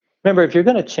Remember, if you're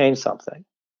going to change something,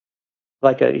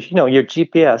 like your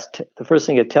GPS, the first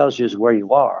thing it tells you is where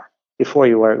you are before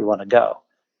you where you want to go.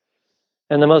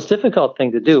 And the most difficult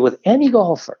thing to do with any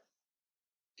golfer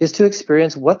is to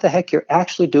experience what the heck you're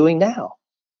actually doing now.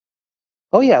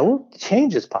 Oh yeah, well,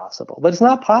 change is possible, but it's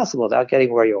not possible without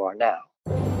getting where you are now.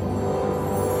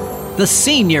 The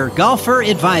Senior Golfer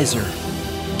Advisor,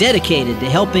 dedicated to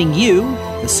helping you,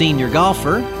 the senior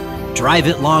golfer, drive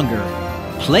it longer,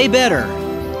 play better,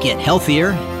 get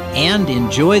healthier, and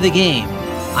enjoy the game.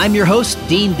 I'm your host,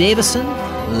 Dean Davison.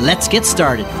 Let's get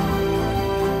started.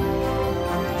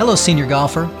 Hello, senior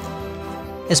golfer.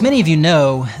 As many of you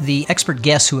know, the expert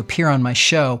guests who appear on my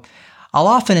show, I'll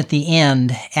often at the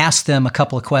end ask them a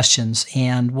couple of questions,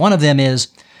 and one of them is,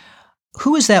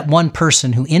 who is that one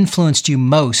person who influenced you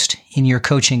most in your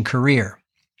coaching career?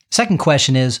 Second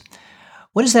question is,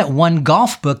 what is that one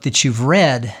golf book that you've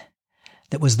read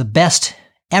that was the best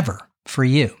ever for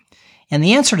you? And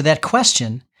the answer to that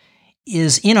question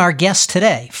is in our guest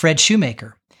today, Fred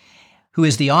Shoemaker, who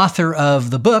is the author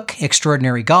of the book,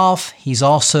 Extraordinary Golf. He's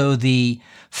also the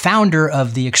founder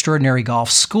of the Extraordinary Golf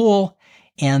School.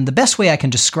 And the best way I can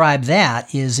describe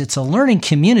that is it's a learning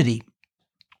community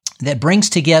that brings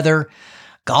together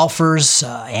golfers,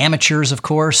 amateurs, of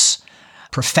course,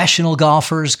 professional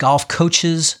golfers, golf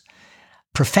coaches,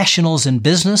 professionals in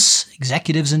business,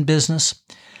 executives in business,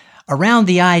 around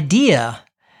the idea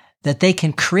that they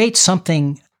can create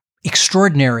something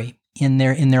extraordinary in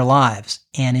their lives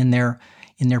and in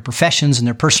their professions, in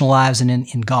their personal lives, and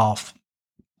in golf.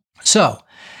 So,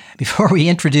 before we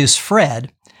introduce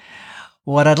Fred,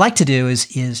 what I'd like to do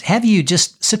is have you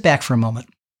just sit back for a moment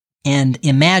and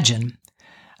imagine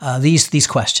these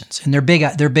questions, and they're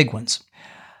big ones.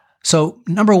 So,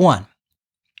 number one,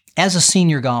 as a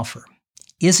senior golfer,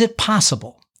 is it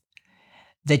possible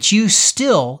that you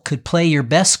still could play your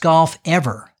best golf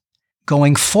ever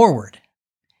going forward,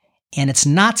 and it's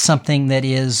not something that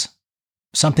is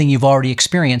something you've already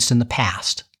experienced in the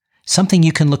past, something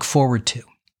you can look forward to?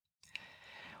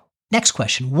 Next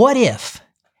question, what if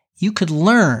you could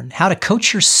learn how to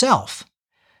coach yourself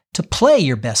to play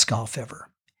your best golf ever?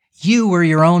 You were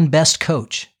your own best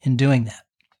coach in doing that.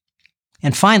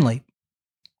 And finally,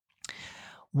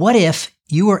 what if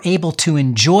you were able to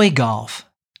enjoy golf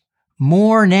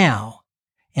more now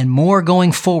and more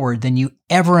going forward than you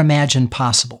ever imagined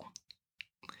possible?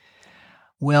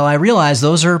 Well, I realize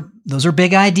those are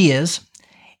big ideas,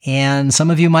 and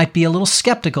some of you might be a little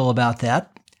skeptical about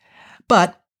that.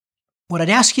 But what I'd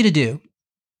ask you to do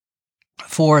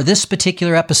for this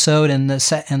particular episode and the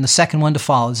second one to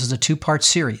follow, this is a two-part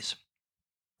series.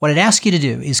 What I'd ask you to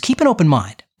do is keep an open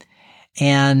mind,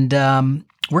 and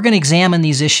we're going to examine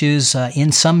these issues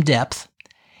in some depth,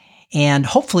 and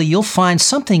hopefully you'll find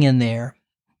something in there,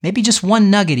 maybe just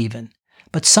one nugget even,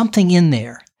 but something in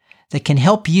there that can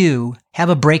help you have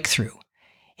a breakthrough,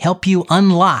 help you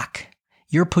unlock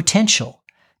your potential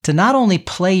to not only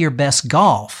play your best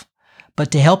golf,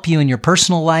 but to help you in your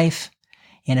personal life,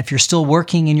 and if you're still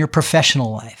working in your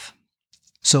professional life.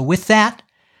 So with that,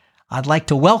 I'd like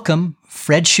to welcome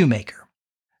Fred Shoemaker.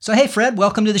 So hey, Fred,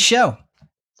 welcome to the show.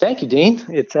 Thank you, Dean.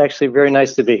 It's actually very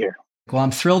nice to be here. Well,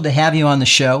 I'm thrilled to have you on the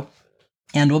show.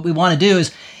 And what we want to do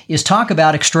is talk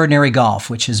about extraordinary golf,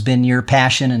 which has been your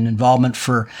passion and involvement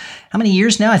for how many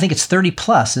years now? I think it's 30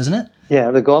 plus, isn't it?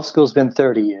 Yeah, the golf school's been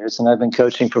 30 years, and I've been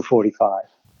coaching for 45.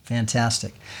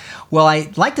 Fantastic. Well,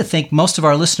 I'd like to think most of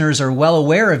our listeners are well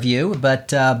aware of you,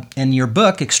 but in your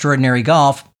book, Extraordinary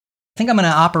Golf, I think I'm going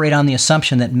to operate on the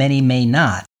assumption that many may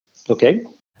not. Okay.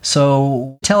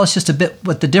 So tell us just a bit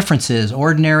what the difference is,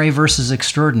 ordinary versus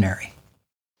extraordinary.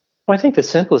 Well, I think the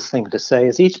simplest thing to say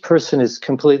is each person is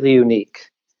completely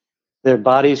unique. Their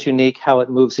body is unique, how it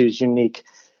moves is unique,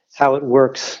 how it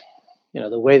works,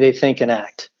 the way they think and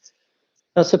act.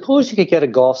 Now, suppose you could get a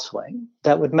golf swing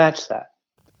that would match that.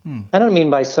 I don't mean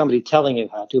by somebody telling you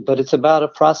how to, but it's about a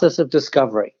process of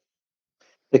discovery,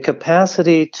 the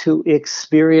capacity to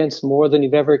experience more than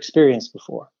you've ever experienced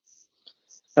before.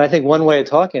 And I think one way of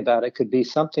talking about it could be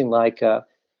something like,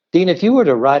 Dean, if you were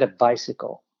to ride a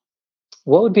bicycle,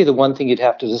 what would be the one thing you'd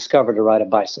have to discover to ride a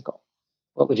bicycle?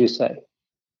 What would you say?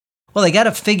 Well, they got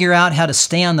to figure out how to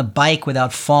stay on the bike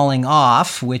without falling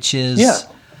off, which is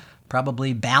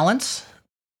probably balance.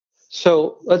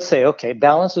 So let's say, okay,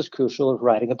 balance is crucial of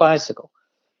riding a bicycle.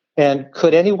 And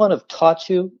could anyone have taught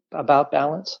you about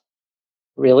balance?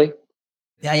 Really?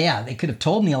 Yeah. They could have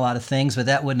told me a lot of things, but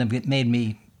that wouldn't have made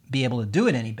me be able to do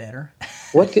it any better.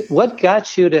 What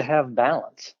got you to have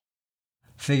balance?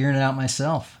 Figuring it out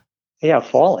myself. Yeah,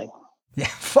 falling. Yeah,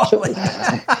 falling.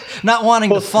 Not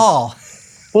wanting to fall.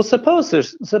 Well,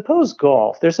 suppose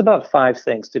golf. There's about 5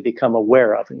 things to become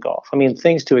aware of in golf. I mean,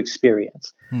 things to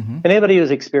experience. Mm-hmm. And anybody who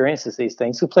experiences these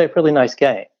things who play a really nice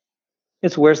game.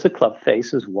 It's where's the club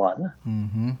face is one.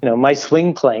 Mm-hmm. My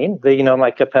swing plane, my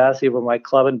capacity where my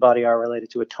club and body are related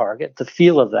to a target. The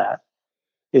feel of that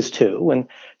is 2. And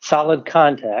solid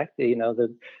contact,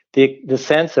 the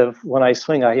sense of when I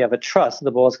swing, I have a trust that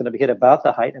the ball is going to be hit about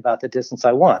the height and about the distance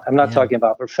I want. I'm not talking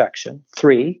about perfection.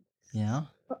 3. Yeah.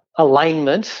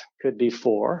 Alignment could be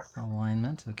 4.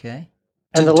 Alignment, okay.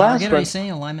 And the last target, one, are you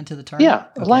saying alignment to the target? Yeah,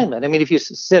 okay. Alignment. I mean, if you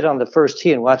sit on the first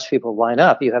tee and watch people line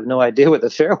up, you have no idea where the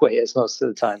fairway is most of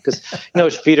the time because,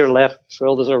 feet are left,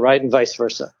 shoulders are right, and vice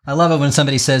versa. I love it when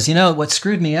somebody says, what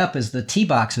screwed me up is the tee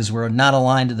boxes were not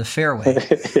aligned to the fairway.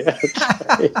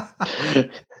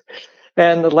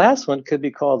 Yeah, and the last one could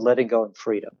be called letting go and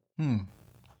freedom.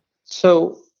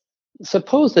 So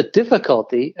suppose the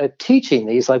difficulty of teaching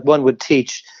these, like one would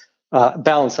teach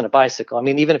balance on a bicycle. I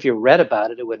mean, even if you read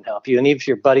about it, it wouldn't help you. And even if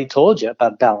your buddy told you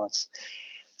about balance,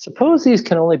 suppose these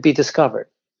can only be discovered.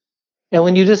 And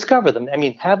when you discover them, I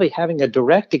mean, having a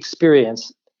direct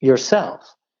experience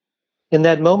yourself, in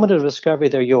that moment of discovery,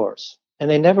 they're yours. And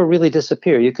they never really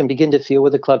disappear. You can begin to feel where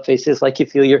the club face is, like you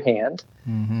feel your hand.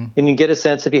 Mm-hmm. And you get a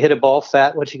sense if you hit a ball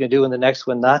fat, what you can do in the next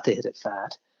one not to hit it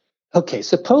fat. Okay,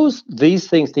 suppose these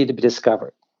things need to be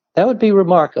discovered. That would be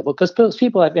remarkable because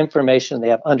people have information, they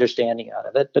have understanding out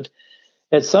of it. But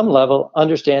at some level,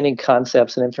 understanding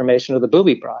concepts and information are the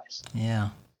booby prize.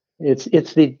 Yeah. It's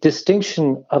the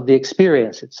distinction of the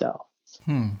experience itself.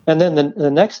 And then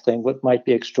the next thing, what might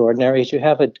be extraordinary, is you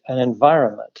have an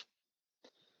environment.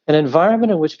 An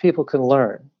environment in which people can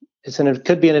learn. It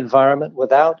could be an environment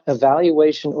without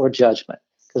evaluation or judgment.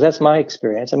 Because that's my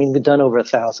experience. I mean, we've done over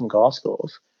 1,000 golf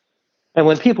schools. And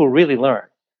when people really learn,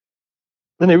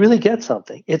 when they really get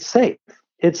something, it's safe.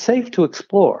 It's safe to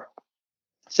explore,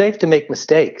 safe to make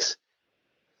mistakes,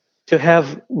 to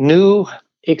have new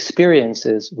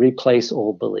experiences replace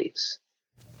old beliefs.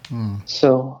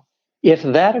 So if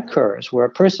that occurs, where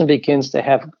a person begins to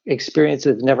have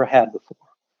experiences they've never had before,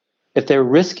 if they're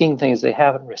risking things they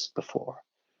haven't risked before,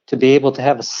 to be able to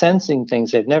have a sensing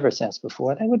things they've never sensed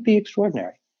before, that would be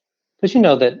extraordinary. Because you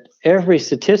know that every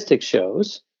statistic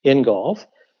shows in golf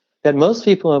that most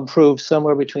people improve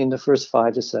somewhere between the first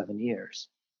 5 to 7 years.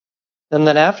 And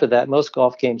then after that, most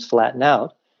golf games flatten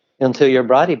out until your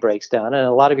body breaks down. And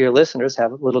a lot of your listeners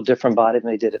have a little different body than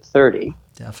they did at 30.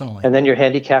 Definitely. And then your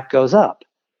handicap goes up.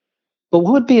 But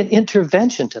what would be an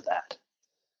intervention to that?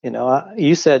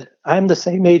 You said, I'm the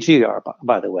same age you are,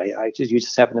 by the way. You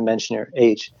just happen to mention your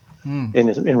age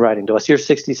in writing to us. You're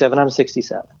 67, I'm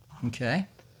 67. Okay.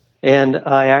 And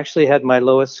I actually had my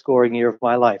lowest scoring year of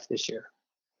my life this year.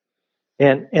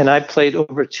 And I played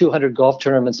over 200 golf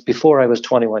tournaments before I was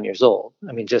 21 years old.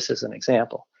 I mean, just as an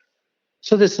example.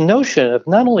 So this notion of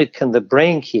not only can the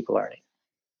brain keep learning,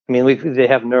 I mean, they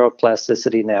have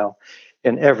neuroplasticity now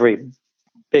in every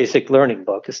basic learning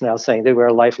book. Is now saying they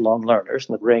were lifelong learners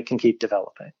and the brain can keep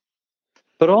developing.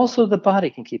 But also the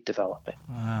body can keep developing.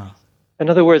 Wow.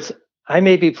 In other words, I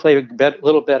maybe play a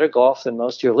little better golf than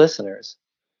most of your listeners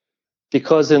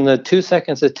because in the 2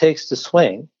 seconds it takes to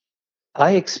swing,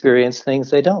 I experience things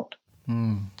they don't.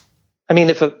 I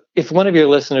mean, if one of your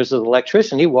listeners is an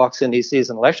electrician, he walks in, he sees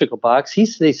an electrical box, he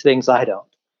sees things I don't.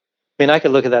 I mean, I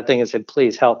could look at that thing and say,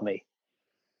 please help me.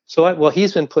 So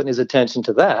he's been putting his attention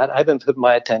to that. I've been putting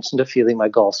my attention to feeling my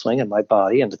golf swing and my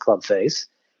body and the club face.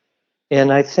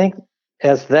 And I think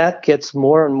as that gets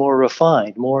more and more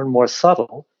refined, more and more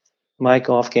subtle, my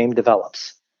golf game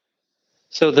develops.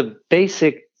 So the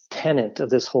basic tenet of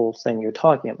this whole thing we're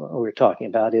talking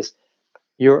about is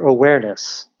your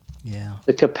awareness. Yeah.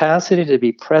 The capacity to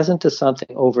be present to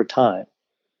something over time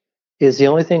is the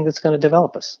only thing that's going to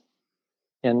develop us.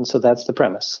 And so that's the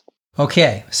premise.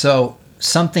 Okay, so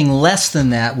something less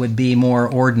than that would be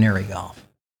more ordinary golf.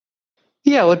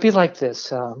 Yeah, it would be like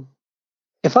this.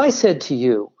 If I said to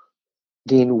you,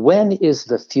 Dean, when is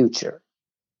the future?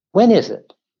 When is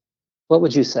it? What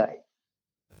would you say?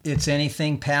 It's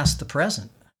anything past the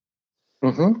present.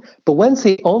 But when's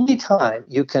the only time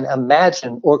you can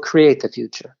imagine or create the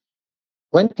future?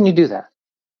 When can you do that?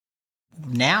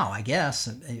 Now, I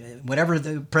guess, whatever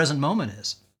the present moment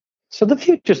is. So the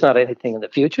future's not anything in the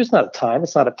future. It's not a time.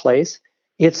 It's not a place.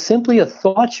 It's simply a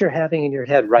thought you're having in your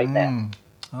head right now.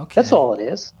 Okay. That's all it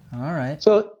is. All right.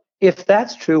 So if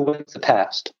that's true, what's the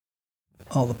past?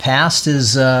 Well, the past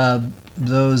is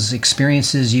those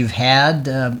experiences you've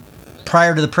had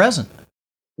prior to the present.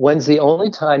 When's the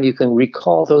only time you can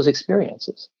recall those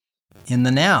experiences? In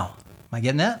the now. Am I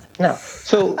getting that? Now,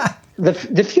 so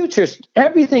The future's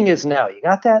everything is now. You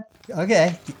got that?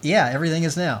 Okay. Yeah, everything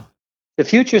is now. The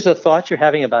future's a thought you're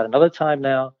having about another time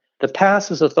now. The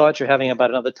past is a thought you're having about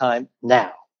another time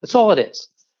now. That's all it is.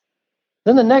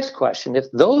 Then the next question, if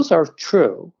those are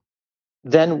true,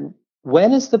 then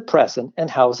when is the present and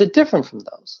how is it different from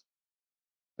those?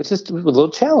 Which is a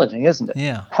little challenging, isn't it?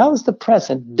 Yeah. How is the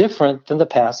present different than the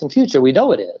past and future? We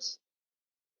know it is.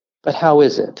 But how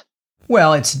is it?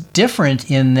 Well, it's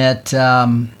different in that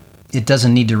it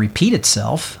doesn't need to repeat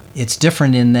itself. It's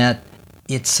different in that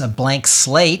it's a blank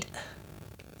slate,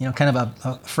 kind of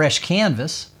a fresh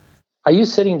canvas. Are you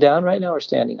sitting down right now or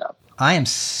standing up?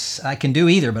 I can do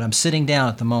either, but I'm sitting down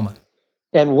at the moment.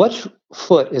 And which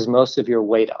foot is most of your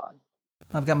weight on?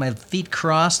 I've got my feet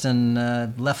crossed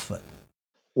and left foot.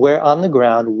 Where on the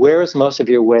ground, where is most of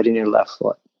your weight in your left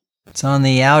foot? It's on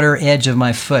the outer edge of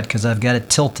my foot because I've got it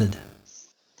tilted.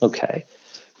 Okay.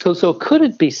 So could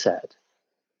it be said,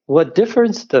 what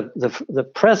differs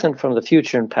the present from the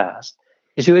future and past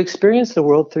is you experience the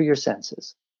world through your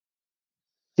senses.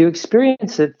 You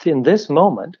experience it in this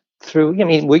moment through,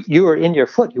 you were in your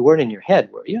foot. You weren't in your head,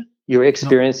 were you? You were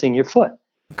experiencing your foot.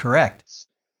 Correct.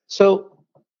 So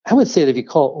I would say that if you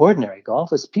call ordinary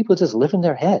golf, it's people just live in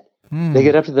their head. They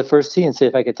get up to the first tee and say,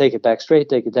 if I could take it back straight,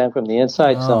 take it down from the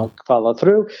inside, so I'll follow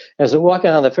through. As they're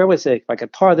walking on the fairway, say, if I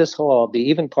could par this hole, I'll be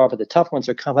even par, but the tough ones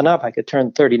are coming up. I could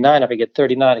turn 39. If I get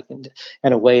 39,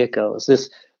 and away it goes. This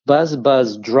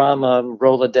buzz, drama,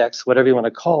 Rolodex, whatever you want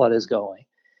to call it, is going.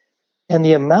 And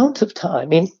the amount of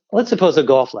time, let's suppose a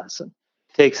golf lesson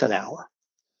takes an hour.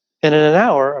 And in an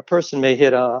hour, a person may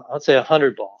hit, let's say,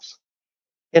 100 balls.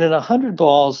 And in 100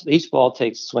 balls, each ball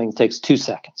takes 2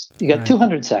 seconds. You got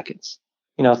 200 seconds,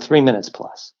 3 minutes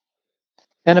plus.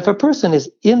 And if a person is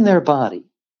in their body,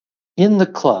 in the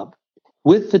club,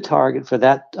 with the target for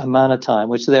that amount of time,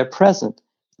 which they're present,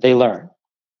 they learn.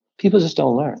 People just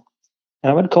don't learn.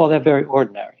 And I would call that very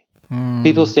ordinary.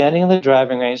 People standing in the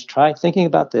driving range, thinking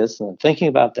about this and thinking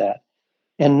about that,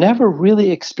 and never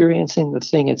really experiencing the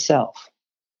thing itself.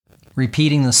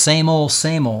 Repeating the same old,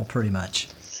 pretty much.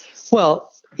 Well,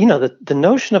 the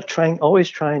notion of always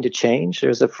trying to change,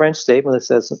 there's a French statement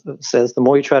that says the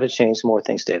more you try to change, the more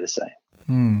things stay the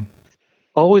same.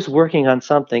 Always working on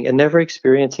something and never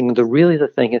experiencing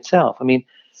the thing itself.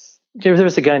 There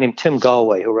was a guy named Tim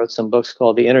Galway who wrote some books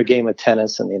called The Inner Game of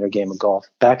Tennis and The Inner Game of Golf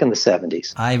back in the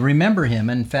 70s. I remember him.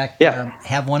 In fact,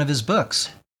 have one of his books.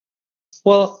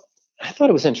 Well, I thought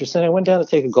it was interesting. I went down to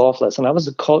take a golf lesson. I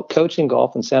was coaching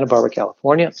golf in Santa Barbara,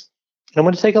 California, and I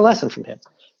went to take a lesson from him.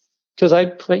 Because I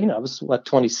was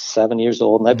 27 years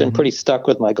old, and I've been pretty stuck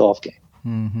with my golf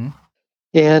game.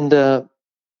 And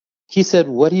he said,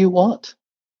 "What do you want?"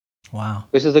 Wow.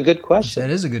 Which is a good question. That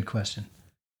is a good question.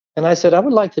 And I said, "I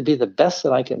would like to be the best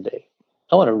that I can be.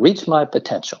 I want to reach my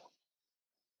potential."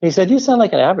 He said, "You sound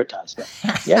like an advertisement."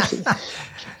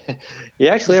 You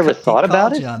actually ever thought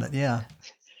about it? On it? Yeah.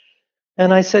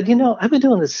 And I said, I've been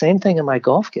doing the same thing in my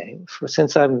golf game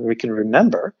since I can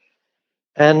remember,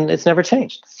 and it's never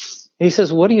changed. He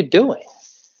says, "What are you doing?"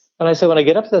 And I said, when I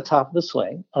get up to the top of the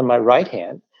swing on my right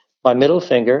hand, my middle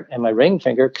finger and my ring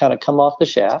finger kind of come off the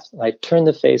shaft, and I turn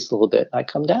the face a little bit, and I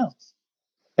come down.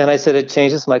 And I said, it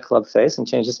changes my club face and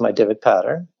changes my divot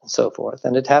pattern and so forth.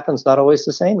 And it happens not always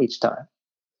the same each time.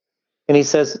 And he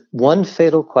says, one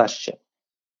fatal question,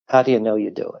 how do you know you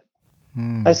do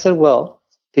it? I said, well,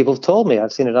 people have told me,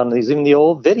 I've seen it on even the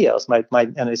old videos,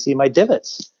 and I see my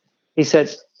divots. He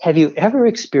said, have you ever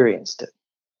experienced it?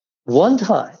 One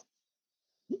time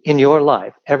in your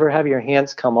life, ever have your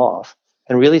hands come off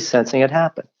and really sensing it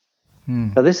happen?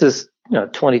 Now, this is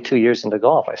 22 years into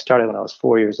golf. I started when I was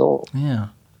 4 years old. Yeah.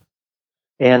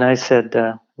 And I said,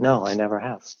 no, I never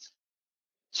have.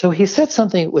 So he said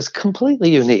something that was completely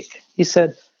unique. He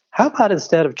said, how about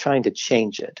instead of trying to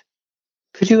change it,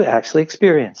 could you actually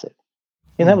experience it?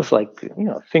 And that was like,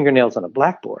 fingernails on a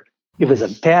blackboard. It was a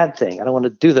bad thing. I don't want to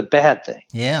do the bad thing.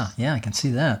 Yeah, I can see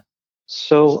that.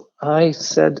 So I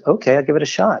said, okay, I'll give it a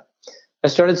shot. I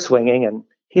started swinging, and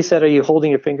he said, are you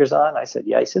holding your fingers on? I said,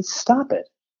 yeah. He said, stop it.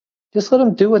 Just let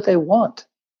them do what they want.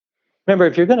 Remember,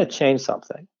 if you're going to change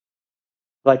something,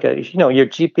 like your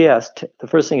GPS, the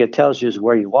first thing it tells you is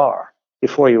where you are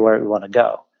before you where you want to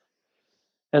go.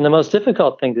 And the most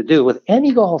difficult thing to do with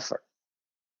any golfer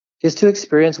is to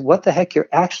experience what the heck you're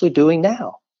actually doing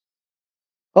now.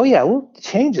 Oh yeah, well,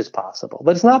 change is possible,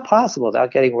 but it's not possible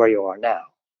without getting where you are now.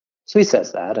 So he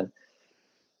says that, and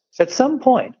at some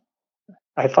point,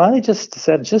 I finally just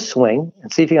said, just swing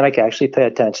and see if you can actually pay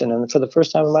attention. And for the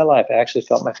first time in my life, I actually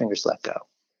felt my fingers let go.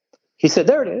 He said,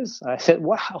 there it is. I said,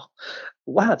 wow,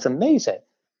 it's amazing.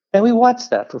 And we watched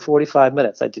that for 45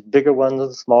 minutes. I did bigger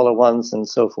ones, smaller ones, and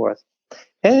so forth.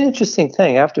 And an interesting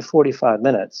thing, after 45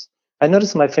 minutes, I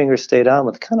noticed my fingers stayed on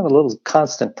with kind of a little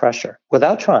constant pressure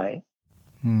without trying.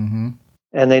 Mm-hmm.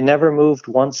 And they never moved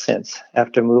once since,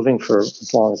 after moving for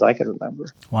as long as I can remember.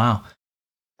 Wow.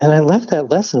 And I left that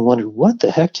lesson and wondered, what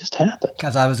the heck just happened?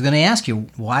 Because I was going to ask you,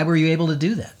 why were you able to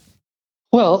do that?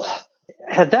 Well,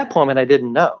 at that point, I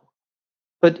didn't know.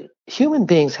 But human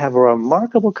beings have a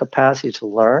remarkable capacity to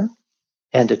learn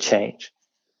and to change.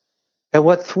 And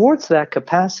what thwarts that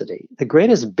capacity, the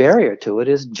greatest barrier to it,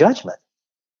 is judgment.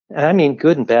 And I mean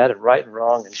good and bad and right and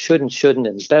wrong and shouldn't,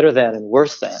 and better than and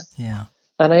worse than. Yeah.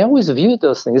 And I always viewed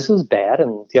those things. This was bad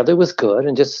and the other was good,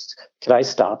 and just, could I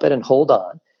stop it and hold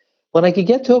on? When I could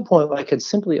get to a point where I could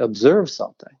simply observe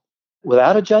something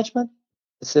without a judgment,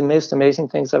 it's the most amazing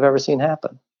things I've ever seen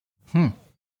happen.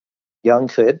 Young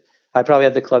kid, I probably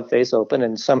had the club face open,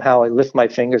 and somehow I lift my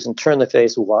fingers and turn the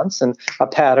face once, and a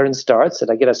pattern starts,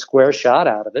 and I get a square shot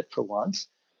out of it for once.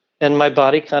 And my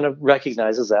body kind of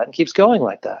recognizes that and keeps going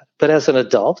like that. But as an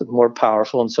adult, more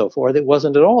powerful and so forth, it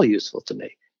wasn't at all useful to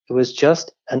me. It was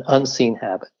just an unseen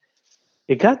habit.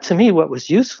 It got to me what was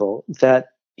useful, that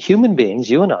human beings,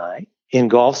 you and I, in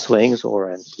golf swings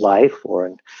or in life or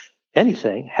in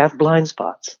anything, have blind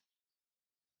spots.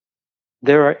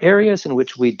 There are areas in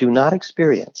which we do not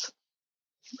experience.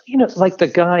 You know, like the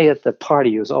guy at the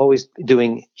party who's always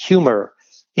doing humor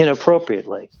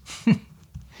inappropriately.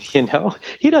 You know,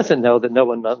 he doesn't know that no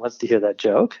one wants to hear that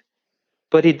joke,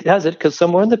 but he does it because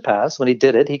somewhere in the past, when he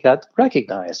did it, he got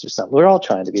recognized or something. We're all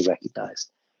trying to be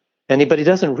recognized. But he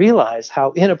doesn't realize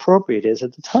how inappropriate it is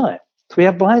at the time. So we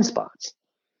have blind spots.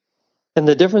 And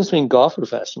the difference between golf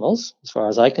professionals, as far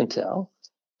as I can tell,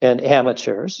 and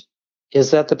amateurs is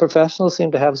that the professionals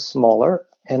seem to have smaller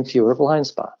and fewer blind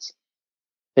spots.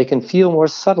 They can feel more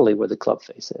subtly where the club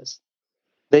face is.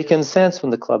 They can sense when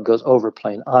the club goes over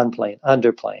plane, on plane,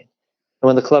 under plane, and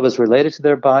when the club is related to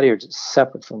their body or just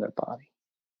separate from their body.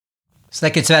 So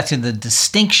that gets back to the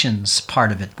distinctions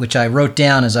part of it, which I wrote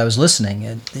down as I was listening.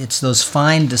 It's those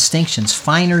fine distinctions,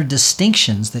 finer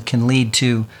distinctions that can lead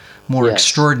to more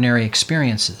extraordinary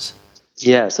experiences.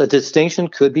 Yes, a distinction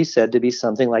could be said to be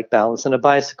something like balancing a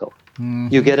bicycle. Mm-hmm.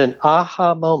 You get an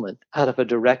aha moment out of a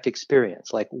direct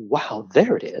experience, like, wow,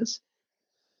 there it is.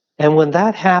 And when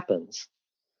that happens,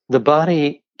 the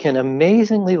body can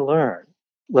amazingly learn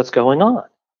what's going on.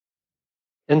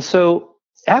 And so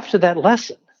after that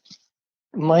lesson,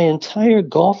 my entire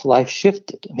golf life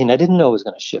shifted. I mean, I didn't know it was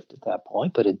going to shift at that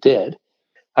point, but it did.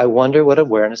 I wonder what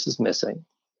awareness is missing,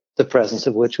 the presence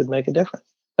of which would make a difference.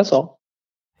 That's all.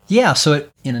 Yeah, so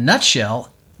in a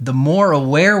nutshell, the more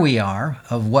aware we are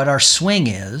of what our swing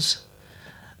is,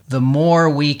 the more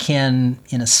we can,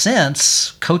 in a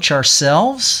sense, coach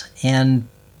ourselves and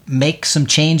make some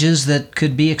changes that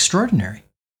could be extraordinary.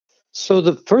 So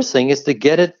the first thing is to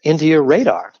get it into your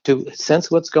radar, to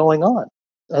sense what's going on.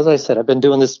 As I said, I've been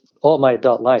doing this all my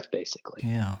adult life, basically.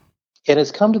 Yeah. And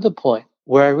it's come to the point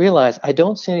where I realize I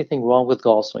don't see anything wrong with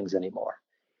golf swings anymore.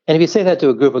 And if you say that to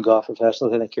a group of golf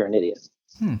professionals, they think you're an idiot.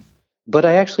 But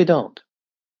I actually don't.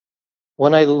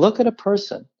 When I look at a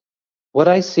person, what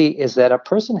I see is that a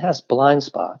person has blind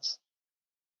spots,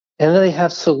 and then they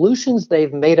have solutions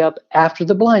they've made up after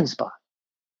the blind spot.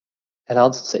 And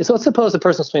I'll say, so let's suppose the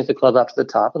person swings the club up to the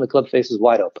top and the club face is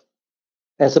wide open.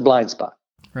 And it's a blind spot.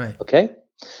 Right. Okay?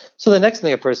 So the next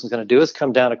thing a person's going to do is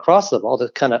come down across the ball to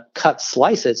kind of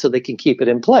slice it so they can keep it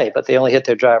in play, but they only hit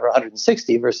their driver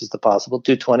 160 versus the possible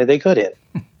 220 they could hit.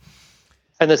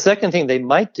 And the second thing they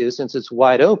might do, since it's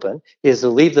wide open, is to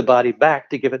leave the body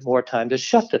back to give it more time to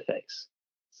shut the face.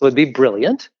 So it'd be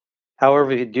brilliant.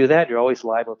 However, if you do that, you're always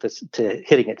liable to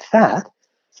hitting it fat.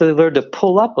 So they learn to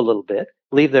pull up a little bit,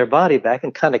 leave their body back,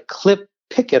 and kind of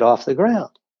pick it off the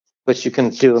ground, which you can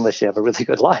do unless you have a really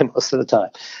good lie most of the time.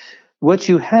 What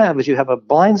you have is you have a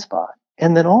blind spot,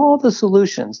 and then all the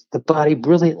solutions the body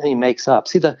brilliantly makes up.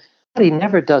 See, the body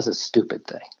never does a stupid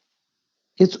thing.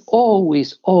 It's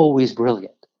always, always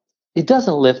brilliant. It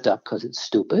doesn't lift up because it's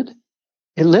stupid.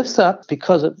 It lifts up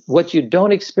because of what you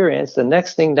don't experience. The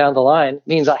next thing down the line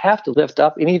means I have to lift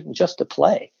up, and even just to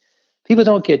play. People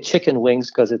don't get chicken wings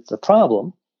because it's the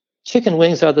problem. Chicken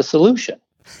wings are the solution.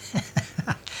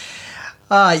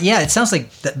 Yeah, it sounds like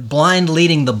that blind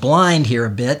leading the blind here a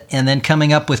bit, and then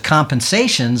coming up with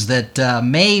compensations that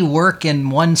may work in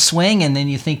one swing, and then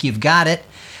you think you've got it,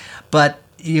 but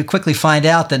you quickly find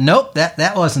out that nope,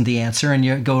 that wasn't the answer, and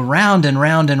you go round and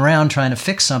round and round trying to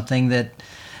fix something that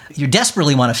you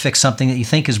desperately want to fix, something that you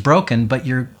think is broken, but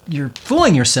you're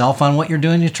fooling yourself on what you're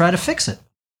doing to try to fix it.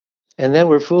 And then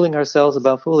we're fooling ourselves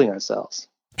about fooling ourselves.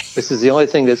 This is the only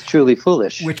thing that's truly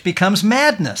foolish. Which becomes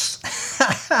madness.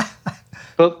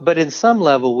 But in some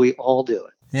level, we all do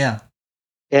it. Yeah.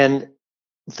 And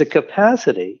the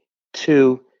capacity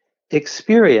to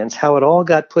experience how it all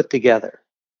got put together.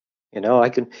 I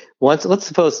can let's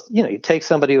suppose, you take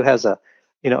somebody who has a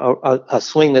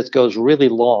swing that goes really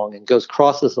long and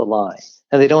crosses the line,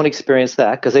 and they don't experience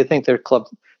that because they think their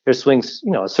swing's,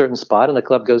 a certain spot and the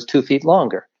club goes 2 feet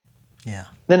longer. Yeah.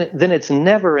 Then it's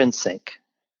never in sync,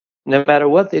 no matter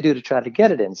what they do to try to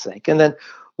get it in sync. And then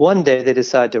one day they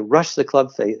decide to rush the club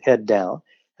head down,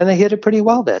 and they hit it pretty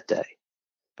well that day.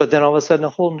 But then all of a sudden a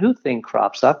whole new thing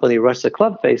crops up. When they rush the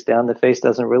club face down, the face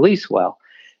doesn't release well,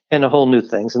 and a whole new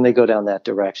things, and they go down that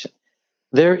direction.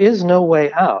 There is no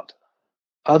way out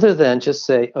other than just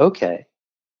say, okay,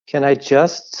 can I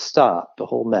just stop the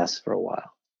whole mess for a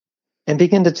while and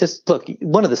begin to just look?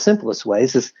 One of the simplest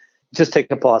ways is just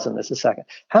take a pause on this a second.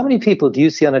 How many people do you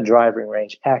see on a driving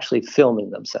range actually filming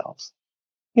themselves?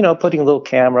 Putting a little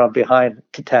camera behind,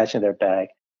 attaching their bag.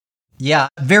 Yeah,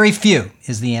 very few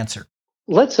is the answer.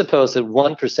 Let's suppose that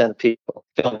 1% of people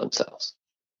film themselves.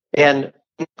 And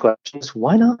the question is,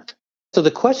 why not? So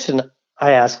the question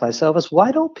I ask myself is,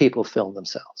 why don't people film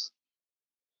themselves?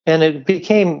 And it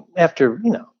became, after,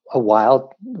 a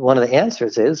while, one of the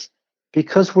answers is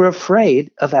because we're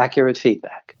afraid of accurate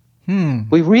feedback.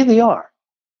 We really are.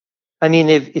 I mean,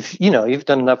 if you've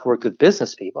done enough work with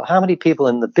business people, how many people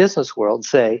in the business world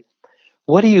say,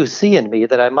 what do you see in me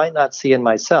that I might not see in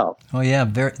myself? Oh, yeah.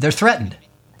 They're threatened.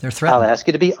 They're threatened. I'll ask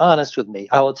you to be honest with me.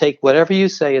 I will take whatever you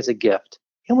say as a gift.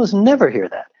 You almost never hear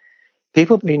that.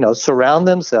 People, surround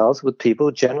themselves with people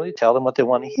who generally tell them what they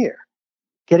want to hear.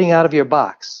 Getting out of your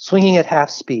box, swinging at half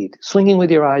speed, swinging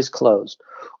with your eyes closed.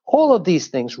 All of these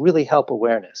things really help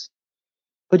awareness.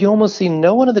 But you almost see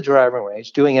no one in the driving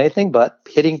range doing anything but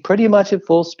hitting pretty much at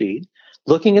full speed,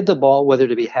 looking at the ball, whether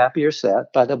to be happy or sad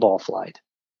by the ball flight,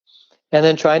 and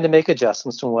then trying to make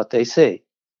adjustments to what they see.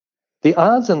 The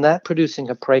odds in that producing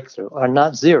a breakthrough are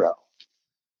not zero,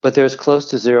 but they're as close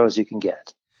to zero as you can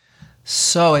get.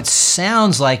 So it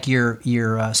sounds like you're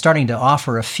starting to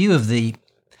offer a few of the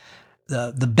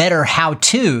better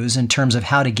how-tos in terms of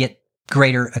how to get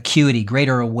greater acuity,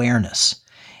 greater awareness.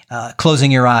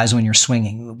 Closing your eyes when you're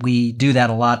swinging. We do that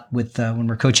a lot with when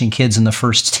we're coaching kids in the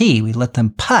first tee. We let them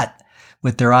putt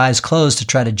with their eyes closed to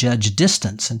try to judge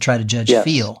distance and try to judge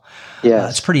feel.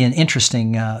 Yes. It's pretty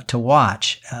interesting to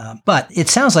watch. But it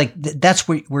sounds like that's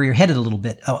where you're headed a little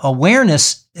bit.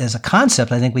 Awareness as a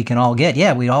concept, I think we can all get.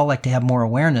 Yeah, we'd all like to have more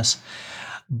awareness.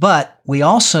 But we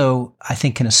also, I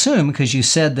think, can assume, because you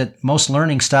said that most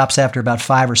learning stops after about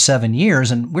 5 or 7 years,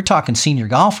 and we're talking senior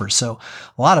golfers, so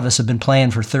a lot of us have been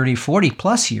playing for 30, 40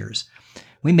 plus years.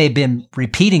 We may have been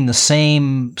repeating the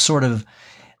same sort of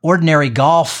ordinary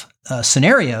golf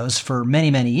scenarios for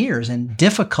many, many years, and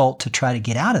difficult to try to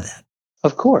get out of that.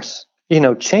 Of course.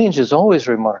 Change is always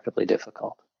remarkably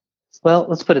difficult. Well,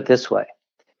 let's put it this way.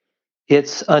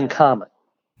 It's uncommon.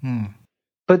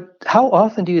 But how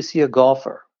often do you see a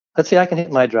golfer? Let's say I can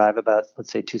hit my drive about,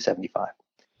 let's say, 275.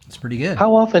 That's pretty good.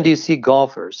 How often do you see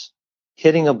golfers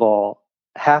hitting a ball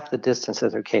half the distance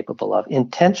that they're capable of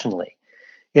intentionally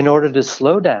in order to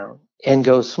slow down and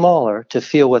go smaller to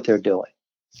feel what they're doing?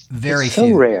 Very it's few.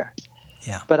 so rare.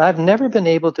 Yeah. But I've never been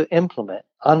able to implement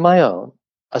on my own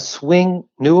a swing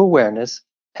new awareness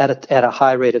at a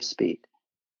high rate of speed.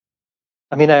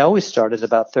 I mean, I always start at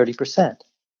about 30%.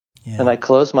 Yeah. And I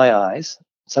close my eyes.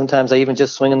 Sometimes I even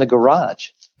just swing in the garage.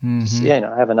 I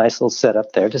have a nice little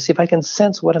setup there to see if I can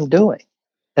sense what I'm doing.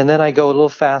 And then I go a little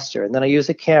faster. And then I use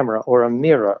a camera or a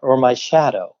mirror or my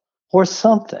shadow or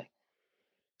something.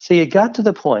 So it got to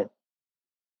the point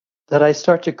that I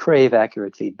start to crave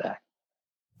accurate feedback.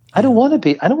 I don't want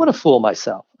to fool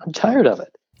myself. I'm tired of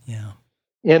it. Yeah.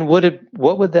 And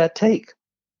what would that take?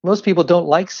 Most people don't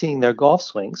like seeing their golf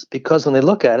swings because when they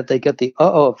look at it, they get the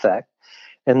uh-oh effect.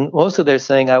 And mostly they're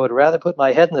saying, I would rather put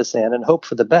my head in the sand and hope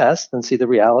for the best than see the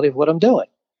reality of what I'm doing.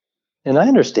 And I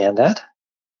understand that.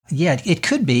 Yeah, it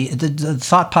could be. The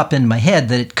thought popped into my head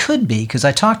that it could be, because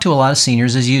I talk to a lot of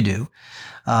seniors, as you do,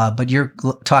 but you're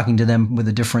talking to them with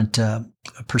a different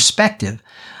perspective.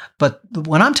 But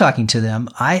when I'm talking to them,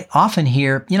 I often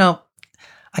hear,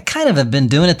 I kind of have been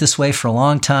doing it this way for a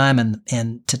long time,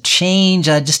 and to change,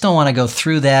 I just don't want to go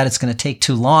through that. It's going to take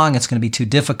too long. It's going to be too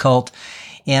difficult.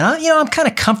 And I'm kind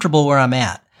of comfortable where I'm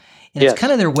at. And It's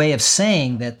kind of their way of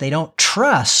saying that they don't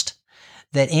trust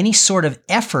that any sort of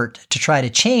effort to try to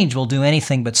change will do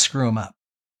anything but screw them up.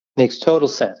 Makes total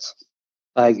sense.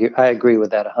 I agree with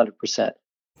that 100%.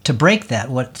 To break that,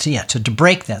 to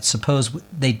break that, suppose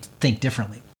they think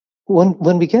differently.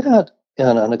 When we get out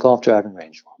on a golf driving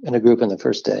range in a group in the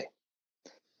first day.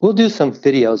 We'll do some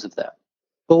videos of them,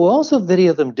 but we'll also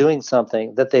video them doing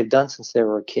something that they've done since they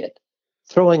were a kid.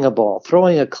 Throwing a ball,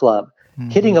 throwing a club,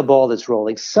 hitting a ball that's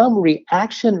rolling, some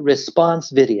reaction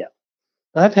response video.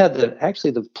 I've had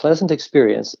the pleasant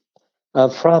experience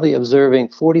of probably observing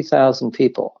 40,000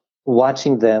 people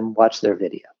watching them watch their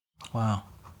video. Wow.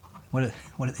 What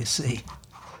did they see?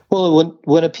 Well,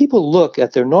 when people look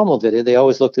at their normal video, they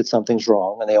always look at something's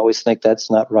wrong, and they always think that's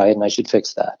not right, and I should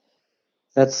fix that.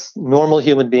 That's normal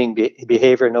human being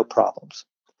behavior, no problems.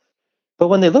 But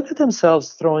when they look at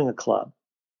themselves throwing a club,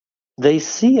 they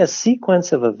see a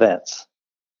sequence of events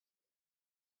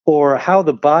or how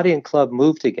the body and club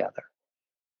move together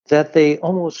that they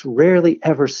almost rarely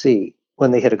ever see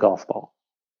when they hit a golf ball.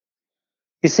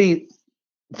 You see,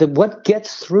 what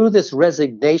gets through this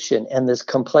resignation and this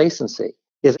complacency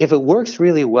is if it works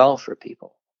really well for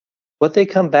people, what they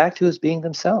come back to is being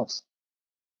themselves.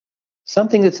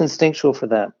 Something that's instinctual for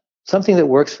them, something that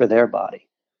works for their body.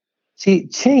 See,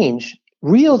 change,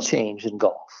 real change in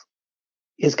golf,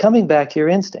 is coming back to your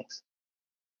instincts.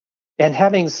 And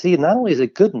having seen not only is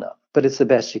it good enough, but it's the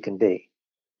best you can be.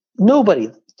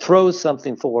 Nobody throws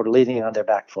something forward leaning on their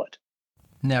back foot.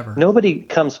 Never. Nobody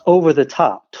comes over the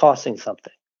top tossing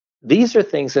something. These are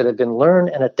things that have been learned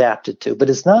and adapted to, but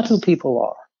it's not who people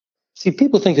are. See,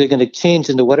 people think they're going to change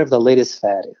into whatever the latest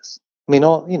fad is. I mean,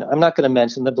 I'm not going to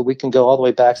mention them, but we can go all the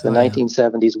way back to the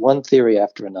 1970s, one theory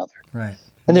after another. Right.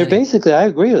 And they're basically, I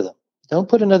agree with them. Don't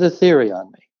put another theory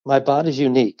on me. My body's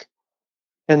unique.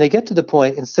 And they get to the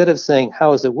point, instead of saying,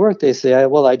 how does it work? They say,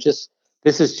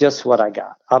 this is just what I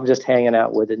got. I'm just hanging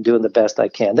out with it and doing the best I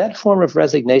can. That form of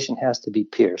resignation has to be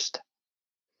pierced.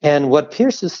 And what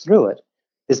pierces through it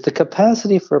is the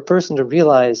capacity for a person to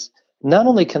realize not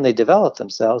only can they develop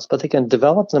themselves, but they can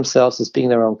develop themselves as being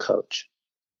their own coach.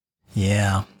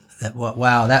 Yeah.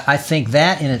 Wow. I think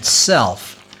that in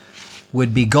itself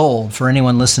would be gold for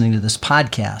anyone listening to this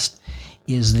podcast,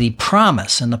 is the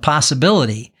promise and the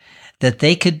possibility that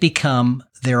they could become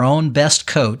their own best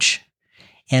coach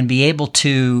and be able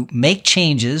to make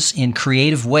changes in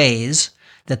creative ways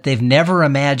that they've never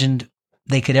imagined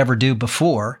they could ever do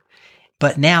before,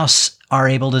 but now are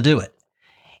able to do it.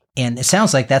 And it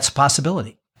sounds like that's a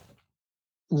possibility.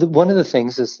 One of the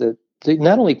things is that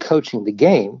not only coaching the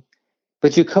game,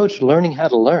 but you coach learning how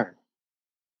to learn.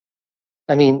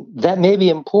 I mean, that may be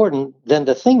important than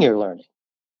the thing you're learning.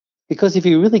 Because if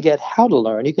you really get how to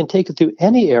learn, you can take it through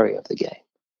any area of the game.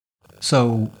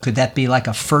 So could that be like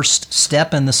a first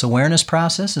step in this awareness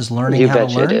process, is learning how to learn?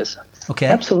 You betcha it is. Okay.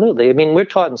 Absolutely. I mean, we're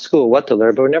taught in school what to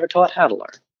learn, but we're never taught how to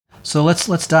learn. So let's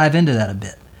dive into that a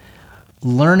bit.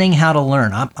 Learning how to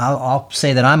learn. I'll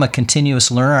say that I'm a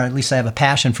continuous learner, or at least I have a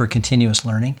passion for continuous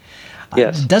learning.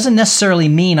 Yes. It doesn't necessarily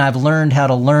mean I've learned how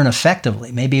to learn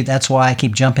effectively. Maybe that's why I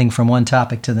keep jumping from one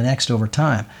topic to the next over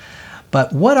time.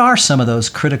 But what are some of those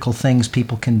critical things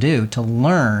people can do to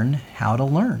learn how to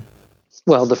learn?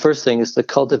 Well, the first thing is to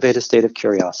cultivate a state of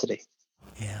curiosity.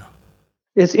 Yeah.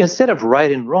 It's instead of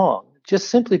right and wrong, just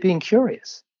simply being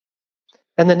curious.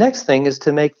 And the next thing is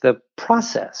to make the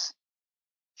process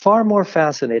far more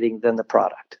fascinating than the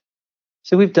product.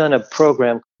 So we've done a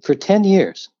program for 10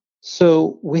 years.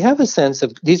 So we have a sense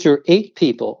of, these are 8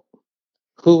 people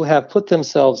who have put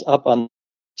themselves up on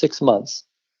 6 months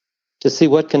to see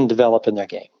what can develop in their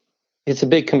game. It's a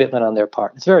big commitment on their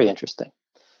part. It's very interesting.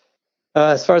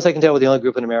 As far as I can tell, we're the only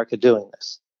group in America doing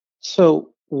this.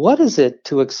 So what is it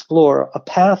to explore a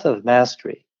path of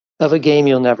mastery of a game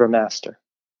you'll never master?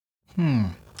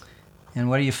 And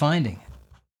what are you finding?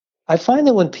 I find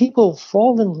that when people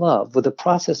fall in love with the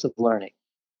process of learning,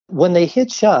 when they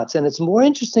hit shots, and it's more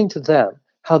interesting to them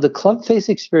how the club face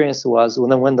experience was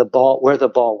where the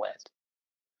ball went.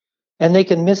 And they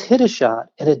can mishit a shot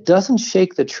and it doesn't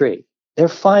shake the tree. They're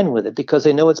fine with it because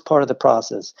they know it's part of the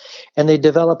process. And they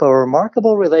develop a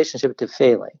remarkable relationship to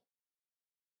failing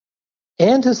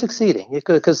and to succeeding,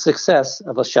 because success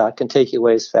of a shot can take you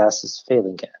away as fast as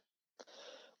failing can.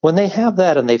 When they have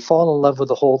that and they fall in love with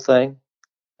the whole thing,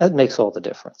 that makes all the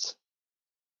difference.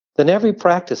 Then every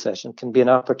practice session can be an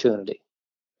opportunity.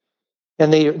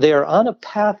 And they are on a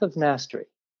path of mastery,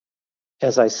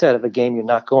 as I said, of a game you're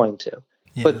not going to.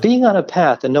 Yeah. But being on a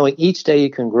path and knowing each day you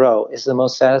can grow is the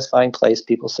most satisfying place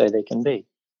people say they can be.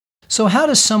 So how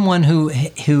does someone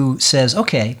who says,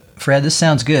 okay, Fred, this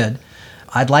sounds good,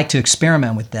 I'd like to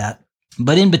experiment with that,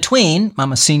 but in between,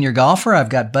 I'm a senior golfer, I've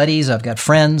got buddies, I've got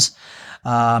friends,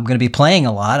 I'm going to be playing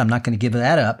a lot, I'm not going to give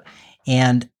that up,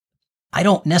 and I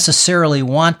don't necessarily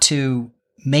want to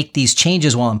make these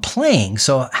changes while I'm playing.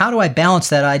 So how do I balance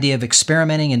that idea of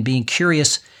experimenting and being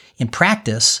curious in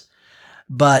practice,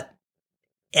 but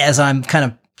as I'm kind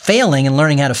of failing and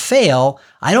learning how to fail,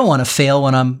 I don't want to fail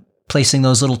when I'm placing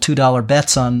those little $2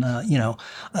 bets on, the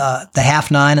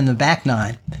half nine and the back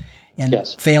nine, and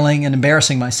failing and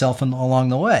embarrassing myself along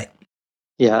the way.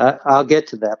 Yeah, I'll get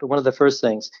to that. But one of the first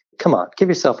things, come on, give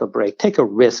yourself a break. Take a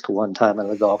risk one time on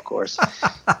the golf course,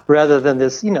 rather than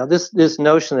this, this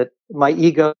notion that my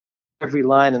ego every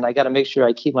line, and I got to make sure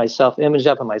I keep my self-image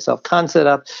up and my self-concept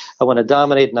up. I want to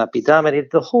dominate, not be dominated.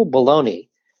 The whole baloney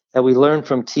that we learn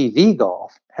from TV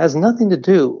golf has nothing to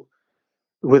do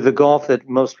with the golf that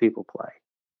most people play.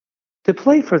 To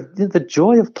play for the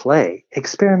joy of play,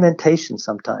 experimentation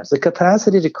sometimes, the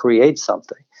capacity to create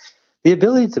something, the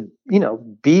ability to,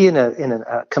 be in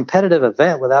a competitive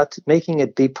event without making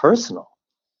it be personal.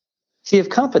 See, if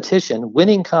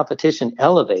winning competition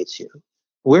elevates you,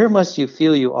 where must you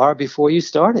feel you are before you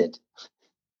started?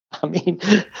 I mean,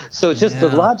 so just the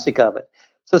logic of it.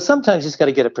 So sometimes you just got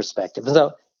to get a perspective. And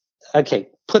so, okay,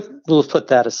 we'll put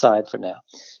that aside for now.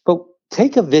 But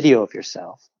take a video of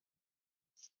yourself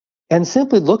and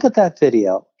simply look at that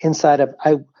video inside of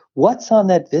what's on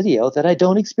that video that I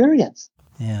don't experience.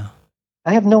 Yeah.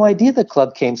 I have no idea the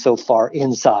club came so far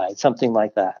inside, something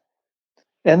like that.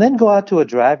 And then go out to a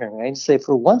driving range and say,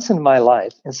 for once in my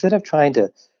life, instead of trying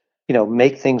to,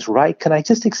 make things right, can I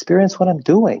just experience what I'm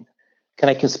doing? Can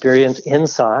I experience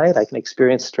inside? I can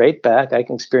experience straight back. I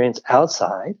can experience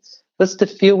outside. Let's to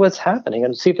feel what's happening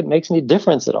and see if it makes any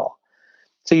difference at all.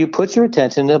 So you put your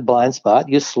attention in a blind spot,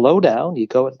 you slow down, you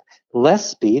go at less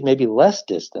speed, maybe less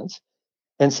distance,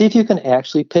 and see if you can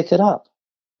actually pick it up.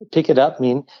 Pick it up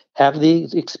mean have the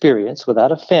experience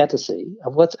without a fantasy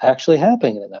of what's actually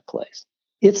happening in that place.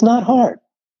 It's not hard.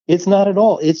 It's not at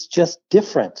all. It's just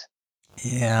different.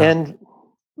 Yeah. And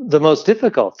the most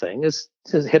difficult thing is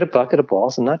to hit a bucket of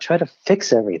balls and not try to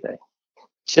fix everything.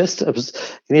 Just you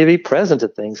need to be present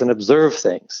at things and observe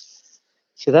things.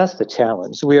 See, that's the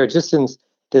challenge. We are just in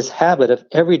this habit of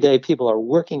every day people are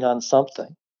working on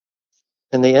something.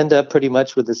 And they end up pretty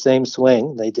much with the same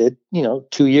swing they did,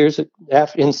 2 years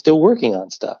after, and still working on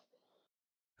stuff.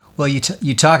 Well, you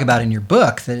talk about in your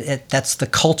book that that's the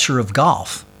culture of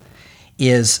golf.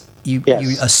 Is you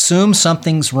assume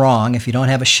something's wrong if you don't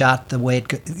have a shot the way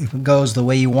it goes the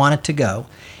way you want it to go,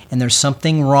 and there's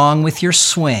something wrong with your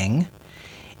swing,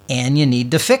 and you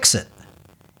need to fix it,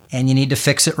 and you need to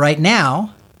fix it right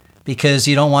now because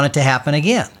you don't want it to happen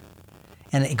again,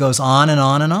 and it goes on and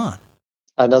on and on.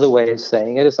 Another way of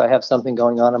saying it is I have something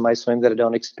going on in my swing that I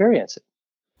don't experience it.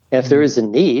 And if there is a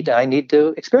need, I need to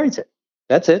experience it.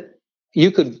 That's it.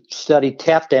 You could study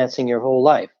tap dancing your whole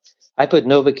life. I put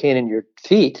Novocaine in your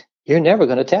feet, you're never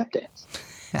going to tap dance.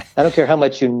 I don't care how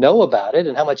much you know about it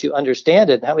and how much you understand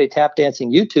it and how many tap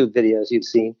dancing YouTube videos you've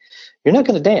seen, you're not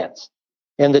going to dance.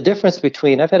 And the difference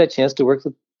between, I've had a chance to work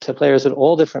with players at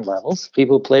all different levels,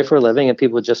 people who play for a living and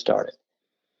people who just started.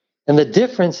 And the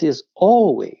difference is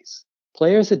always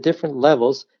players at different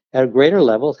levels, at greater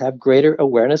levels, have greater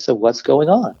awareness of what's going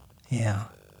on. Yeah.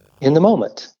 In the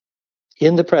moment,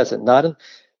 in the present, not in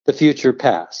the future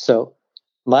past. So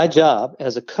my job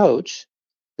as a coach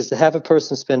is to have a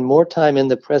person spend more time in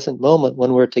the present moment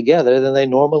when we're together than they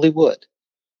normally would.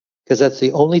 Because that's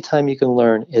the only time you can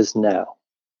learn is now,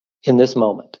 in this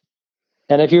moment.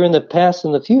 And if you're in the past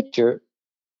and the future,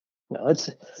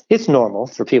 it's normal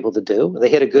for people to do. They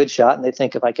hit a good shot and they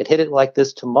think, if I could hit it like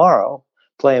this tomorrow,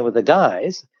 playing with the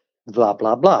guys, blah,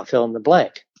 blah, blah, fill in the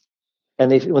blank.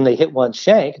 And when they hit one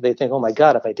shank, they think, oh my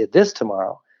God, if I did this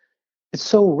tomorrow. It's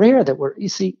so rare that you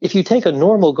see, if you take a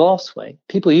normal golf swing,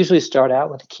 people usually start out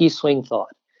with a key swing thought,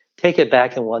 take it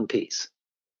back in one piece.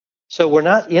 So we're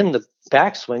not in the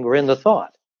backswing, we're in the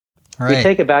thought. Right. We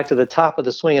take it back to the top of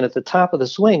the swing, and at the top of the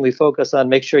swing, we focus on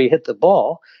make sure you hit the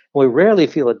ball. And we rarely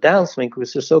feel a downswing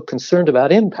because we're so concerned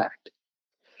about impact.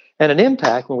 And an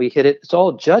impact, when we hit it, it's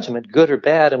all judgment, good or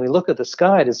bad, and we look at the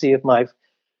sky to see if my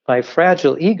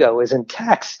fragile ego is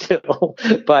intact still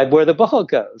by where the ball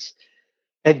goes.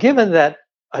 And given that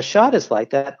a shot is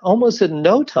like that, almost in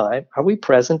no time are we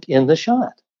present in the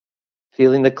shot,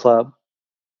 feeling the club,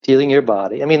 feeling your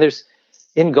body. I mean,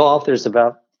 in golf, there's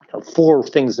about 4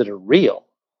 things that are real.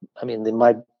 I mean,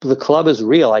 the club is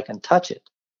real. I can touch it.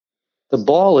 The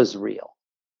ball is real.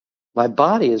 My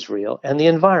body is real, and the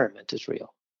environment is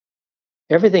real.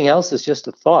 Everything else is just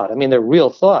a thought. I mean, they're real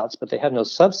thoughts, but they have no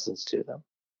substance to them.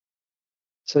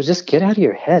 So just get out of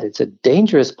your head. It's a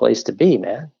dangerous place to be,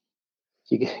 man.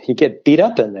 You get beat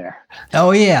up in there.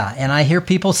 Oh yeah, and I hear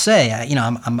people say,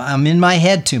 I'm in my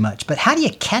head too much. But how do you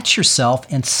catch yourself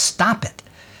and stop it?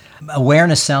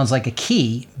 Awareness sounds like a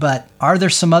key, but are there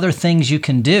some other things you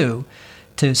can do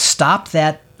to stop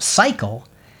that cycle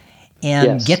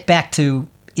and get back to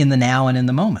in the now and in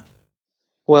the moment?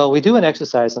 Well, we do an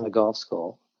exercise in the golf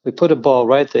school. We put a ball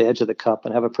right at the edge of the cup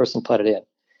and have a person putt it in.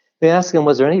 We ask him,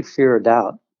 was there any fear or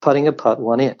doubt putting a putt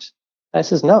 1 inch? I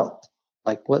says, no.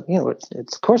 Like, what?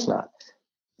 It's of course not.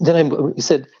 Then he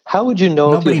said, how would you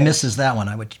know? Nobody misses that one,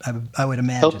 I would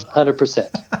imagine.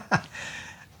 100%.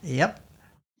 Yep.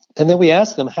 And then we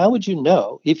ask them, how would you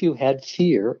know if you had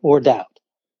fear or doubt?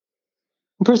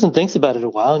 The person thinks about it a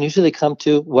while and usually come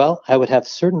to, well, I would have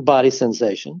certain body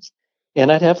sensations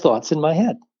and I'd have thoughts in my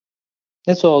head.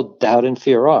 That's all doubt and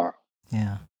fear are.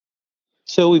 Yeah.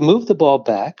 So we move the ball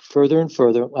back further and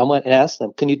further. I want to ask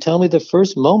them, can you tell me the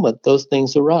first moment those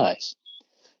things arise?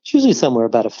 It's usually somewhere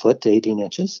about 1 foot to 18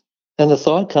 inches. And the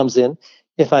thought comes in,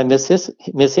 if I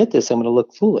mishit this, I'm going to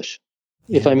look foolish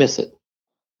if I miss it.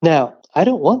 Now, I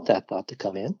don't want that thought to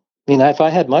come in. I mean, if I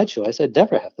had my choice, I'd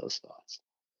never have those thoughts.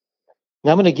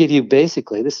 Now I'm going to give you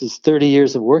basically, this is 30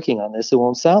 years of working on this. It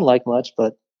won't sound like much,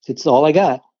 but it's all I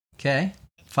got. Okay.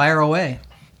 Fire away.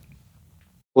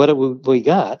 What we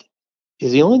got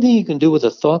is the only thing you can do with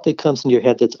a thought that comes into your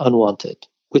head that's unwanted,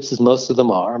 which is most of them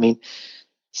are. I mean,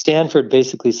 Stanford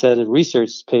basically said, a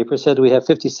research paper said we have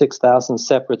 56,000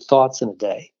 separate thoughts in a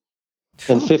day,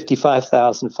 and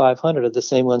 55,500 are the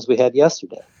same ones we had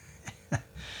yesterday.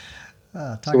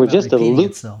 So we're just a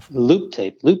loop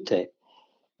tape.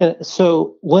 And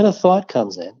so when a thought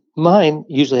comes in, mine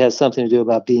usually has something to do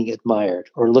about being admired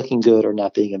or looking good or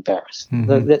not being embarrassed.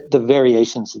 Mm-hmm. The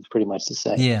variations is pretty much the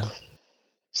same. Yeah.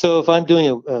 So if I'm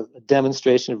doing a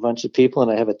demonstration of a bunch of people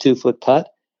and I have a 2-foot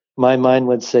putt, my mind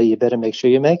would say, you better make sure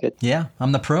you make it. Yeah,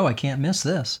 I'm the pro. I can't miss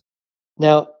this.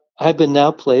 Now, I've been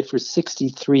played for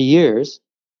 63 years,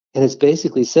 and it's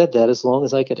basically said that as long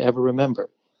as I could ever remember.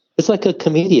 It's like a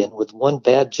comedian with one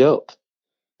bad joke.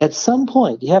 At some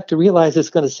point, you have to realize it's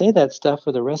going to say that stuff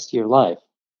for the rest of your life.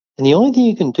 And the only thing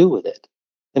you can do with it,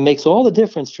 that makes all the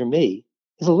difference for me,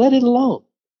 is let it alone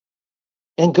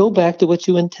and go back to what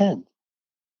you intend.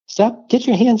 Get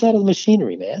your hands out of the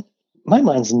machinery, man. My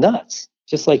mind's nuts,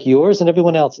 just like yours and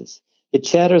everyone else's. It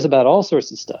chatters about all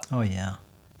sorts of stuff. Oh, yeah.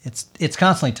 It's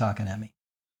constantly talking at me.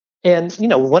 And,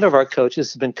 one of our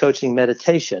coaches has been coaching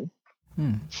meditation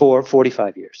for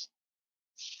 45 years.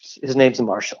 His name's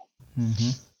Marshall. Mm-hmm.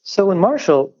 So when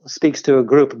Marshall speaks to a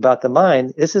group about the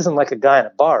mind, this isn't like a guy in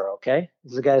a bar, okay?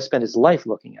 This is a guy who spent his life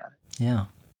looking at it. Yeah.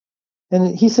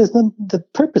 And he says the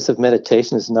purpose of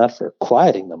meditation is not for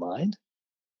quieting the mind.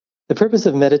 The purpose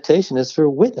of meditation is for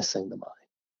witnessing the mind.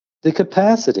 The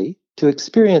capacity to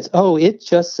experience, it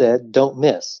just said, don't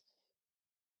miss.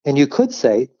 And you could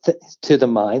say to the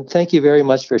mind, thank you very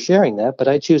much for sharing that, but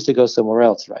I choose to go somewhere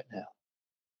else right now.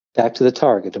 Back to the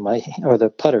target or the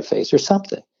putter face or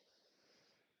something.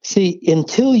 See,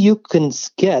 until you can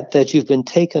get that you've been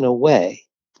taken away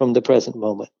from the present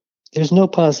moment, there's no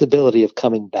possibility of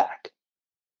coming back.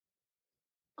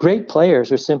 Great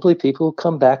players are simply people who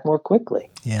come back more quickly.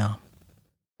 Yeah.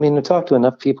 I mean, to talk to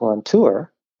enough people on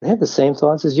tour, they have the same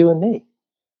thoughts as you and me.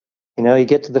 You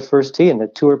get to the first tee and the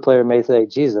tour player may say,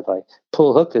 geez, if I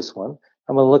pull hook this one,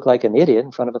 I'm going to look like an idiot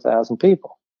in front of 1,000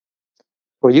 people.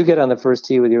 Or you get on the first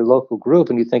tee with your local group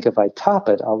and you think if I top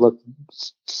it, I'll look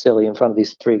silly in front of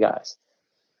these 3 guys.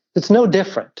 It's no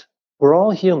different. We're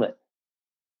all human.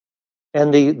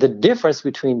 And the difference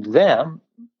between them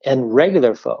and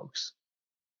regular folks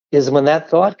is when that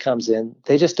thought comes in,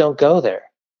 they just don't go there.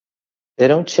 They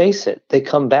don't chase it. They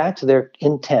come back to their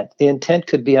intent. The intent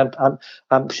could be,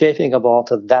 I'm shaping a ball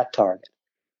to that target.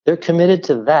 They're committed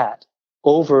to that,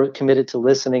 over committed to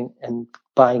listening and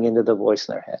buying into the voice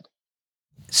in their head.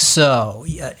 So,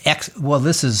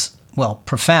 this is,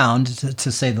 profound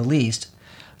to say the least,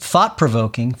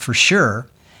 thought-provoking for sure,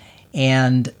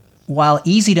 and while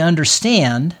easy to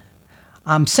understand,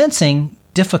 I'm sensing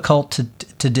difficult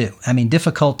to do. I mean,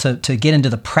 difficult to get into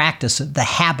the practice, the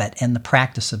habit and the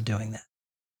practice of doing that.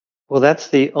 Well, that's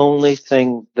the only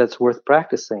thing that's worth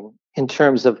practicing in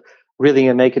terms of really going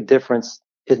to make a difference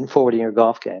in forwarding your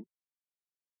golf game.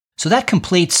 So that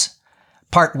completes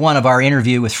part 1 of our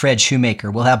interview with Fred Shoemaker.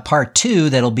 We'll have part 2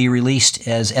 that'll be released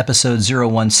as episode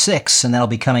 016, and that'll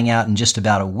be coming out in just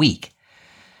about a week.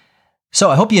 So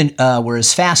I hope you were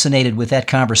as fascinated with that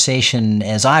conversation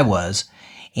as I was,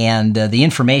 and the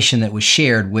information that was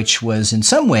shared, which was in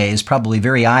some ways probably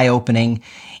very eye-opening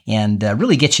and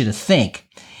really gets you to think.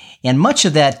 And much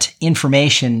of that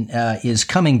information is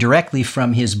coming directly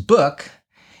from his book,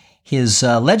 his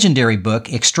legendary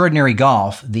book, Extraordinary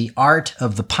Golf, The Art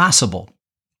of the Possible.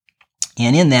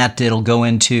 And in that, it'll go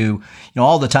into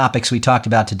all the topics we talked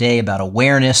about today, about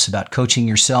awareness, about coaching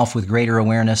yourself with greater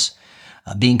awareness,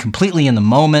 being completely in the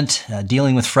moment,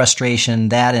 dealing with frustration,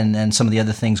 that and some of the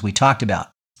other things we talked about.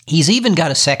 He's even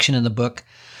got a section in the book,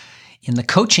 in the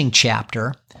coaching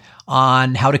chapter,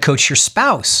 on how to coach your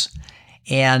spouse.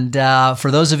 And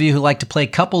for those of you who like to play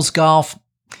couples golf,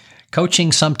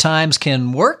 coaching sometimes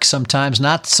can work, sometimes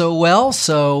not so well.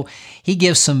 So he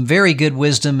gives some very good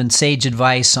wisdom and sage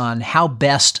advice on how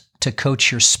best to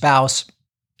coach your spouse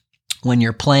when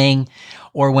you're playing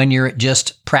or when you're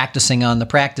just practicing on the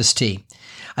practice tee.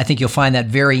 I think you'll find that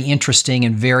very interesting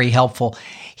and very helpful.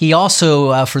 He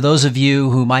also, for those of you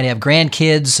who might have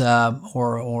grandkids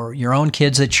or your own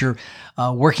kids that you're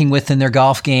working with in their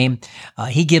golf game,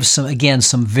 he gives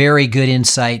some very good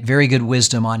insight, very good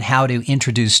wisdom on how to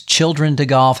introduce children to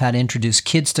golf, how to introduce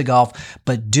kids to golf,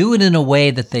 but do it in a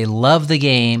way that they love the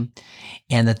game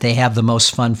and that they have the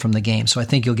most fun from the game. So I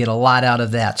think you'll get a lot out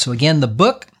of that. So again, the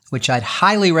book, which I'd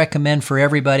highly recommend for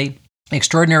everybody,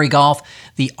 Extraordinary Golf,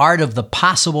 The Art of the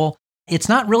Possible. It's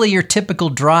not really your typical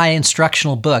dry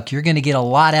instructional book. You're going to get a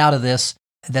lot out of this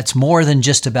that's more than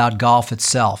just about golf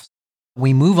itself.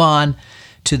 We move on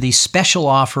to the special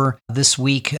offer this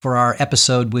week for our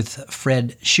episode with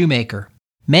Fred Shoemaker.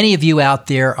 Many of you out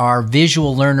there are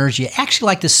visual learners. You actually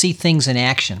like to see things in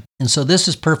action. And so this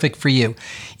is perfect for you.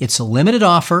 It's a limited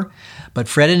offer, but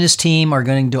Fred and his team are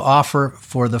going to offer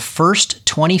for the first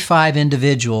 25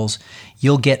 individuals,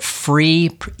 you'll get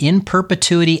free in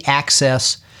perpetuity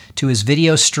access to his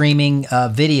video streaming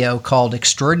video called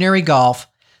Extraordinary Golf,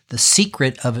 The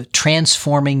Secret of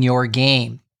Transforming Your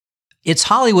Game. It's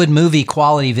Hollywood movie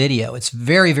quality video. It's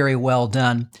very, very well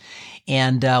done.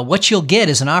 And what you'll get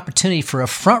is an opportunity for a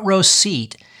front row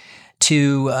seat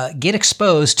to get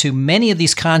exposed to many of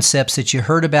these concepts that you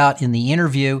heard about in the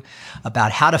interview,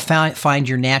 about how to find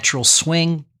your natural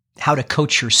swing, how to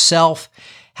coach yourself,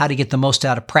 how to get the most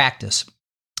out of practice.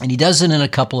 And he does it in a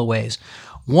couple of ways.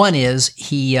 One is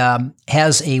he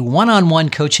has a one-on-one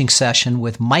coaching session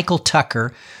with Michael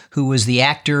Tucker, who was the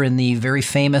actor in the very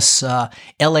famous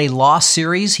LA Law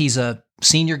series. He's a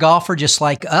senior golfer just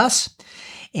like us.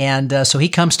 And so he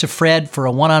comes to Fred for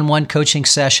a one-on-one coaching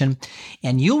session,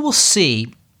 and you will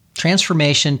see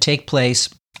transformation take place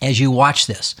as you watch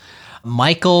this.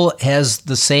 Michael has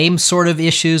the same sort of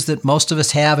issues that most of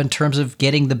us have in terms of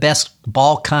getting the best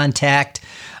ball contact,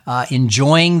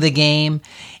 enjoying the game,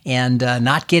 and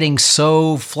not getting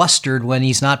so flustered when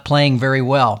he's not playing very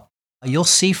well. You'll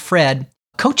see Fred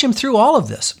coach him through all of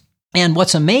this. And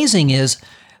what's amazing is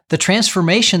the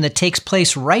transformation that takes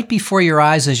place right before your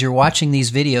eyes as you're watching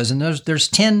these videos. And there's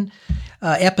 10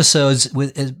 episodes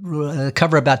with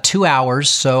cover about 2 hours,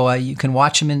 so you can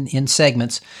watch them in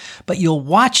segments. But you'll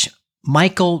watch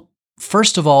Michael,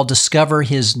 first of all, discover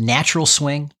his natural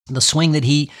swing, the swing that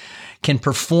he can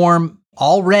perform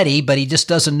already, but he just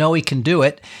doesn't know he can do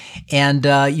it. And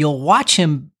you'll watch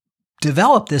him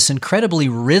develop this incredibly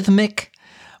rhythmic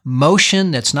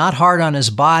motion that's not hard on his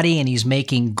body, and he's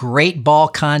making great ball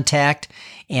contact,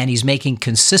 and he's making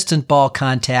consistent ball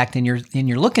contact. And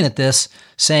you're looking at this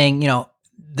saying,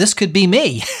 this could be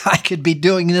me. I could be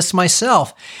doing this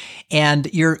myself.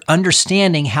 And you're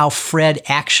understanding how Fred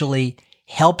actually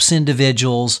helps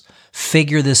individuals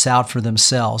figure this out for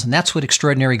themselves. And that's what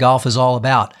Extraordinary Golf is all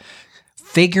about.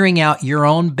 Figuring out your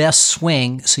own best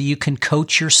swing so you can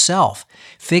coach yourself.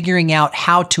 Figuring out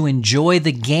how to enjoy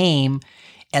the game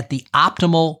at the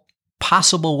optimal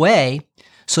possible way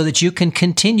so that you can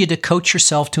continue to coach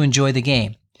yourself to enjoy the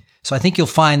game. So I think you'll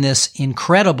find this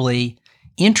incredibly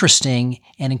interesting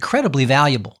and incredibly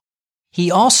valuable. He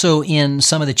also, in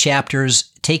some of the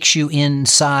chapters, takes you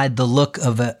inside the look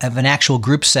of an actual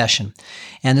group session.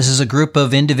 And this is a group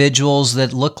of individuals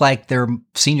that look like they're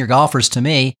senior golfers to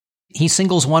me. He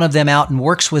singles one of them out and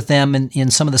works with them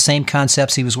in some of the same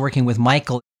concepts he was working with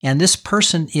Michael. And this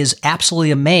person is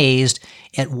absolutely amazed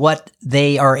at what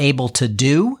they are able to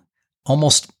do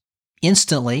almost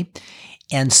instantly.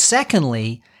 And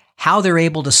secondly, how they're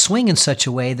able to swing in such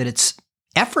a way that it's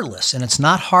effortless and it's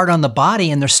not hard on the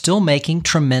body, and they're still making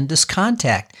tremendous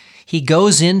contact. He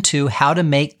goes into how to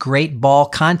make great ball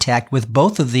contact with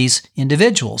both of these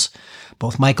individuals,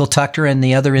 both Michael Tucker and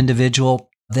the other individual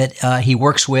that he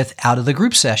works with out of the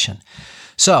group session.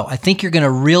 So I think you're going to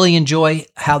really enjoy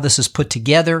how this is put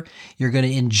together. You're going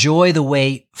to enjoy the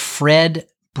way Fred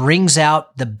brings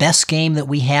out the best game that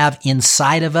we have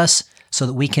inside of us so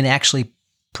that we can actually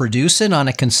produce it on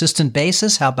a consistent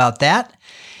basis. How about that?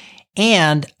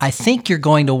 And I think you're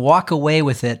going to walk away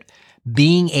with it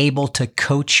being able to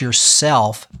coach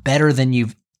yourself better than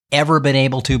you've ever been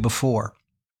able to before.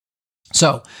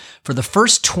 So for the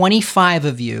first 25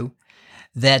 of you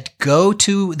that go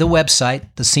to the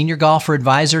website,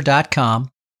 theseniorgolferadvisor.com,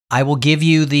 I will give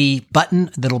you the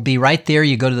button that'll be right there.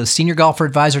 You go to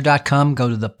theseniorgolferadvisor.com, go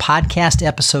to the podcast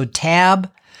episode tab,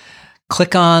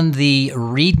 click on the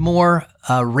read more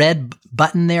red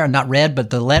button there, not red, but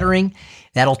the lettering.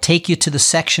 That'll take you to the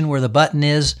section where the button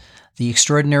is, the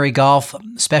Extraordinary Golf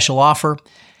special offer.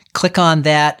 Click on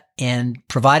that and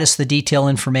provide us the detailed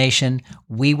information.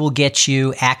 We will get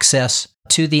you access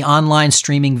to the online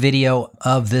streaming video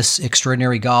of this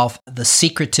Extraordinary Golf, the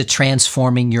secret to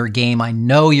transforming your game. I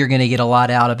know you're going to get a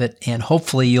lot out of it, and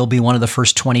hopefully you'll be one of the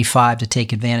first 25 to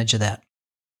take advantage of that.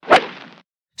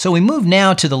 So we move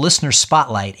now to the listener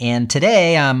spotlight, and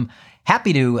today I'm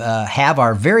happy to have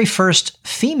our very first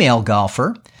female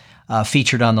golfer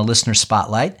featured on the listener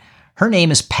spotlight. Her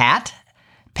name is Pat.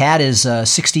 Pat is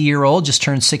 60-year-old, just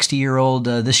turned 60-year-old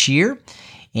this year,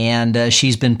 and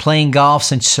she's been playing golf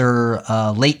since her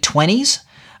late 20s.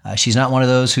 She's not one of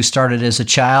those who started as a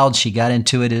child. She got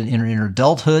into it in her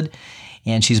adulthood,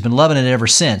 and she's been loving it ever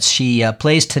since. She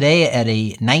plays today at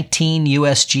a 19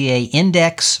 USGA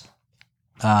index.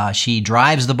 She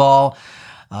drives the ball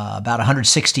about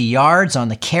 160 yards on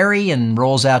the carry and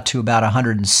rolls out to about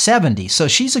 170. So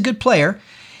she's a good player,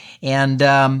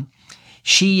 and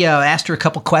she asked her a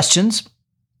couple questions,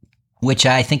 which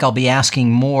I think I'll be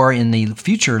asking more in the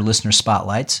future listener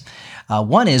spotlights.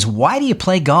 One is, why do you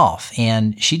play golf?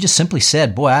 And she just simply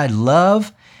said, boy, I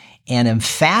love and am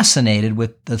fascinated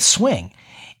with the swing.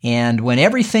 And when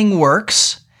everything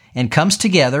works and comes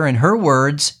together, in her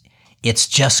words, it's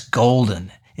just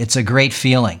golden. It's a great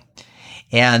feeling.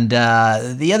 And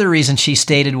the other reason she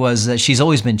stated was that she's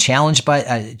always been challenged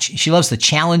by, she loves the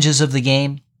challenges of the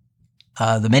game.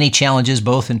 The many challenges,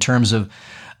 both in terms of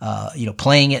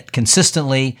playing it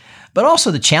consistently, but also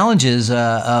the challenges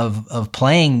of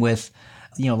playing with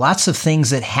lots of things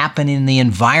that happen in the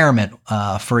environment.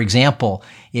 For example,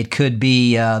 it could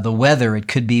be the weather, it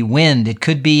could be wind, it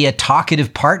could be a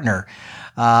talkative partner,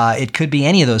 it could be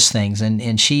any of those things.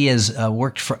 And she has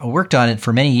worked on it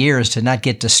for many years to not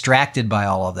get distracted by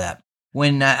all of that.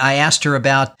 When I asked her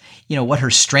about, what her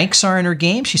strengths are in her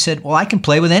game, she said, well, I can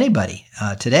play with anybody.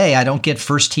 Today, I don't get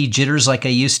first tee jitters like I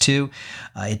used to.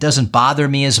 It doesn't bother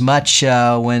me as much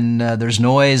when there's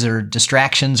noise or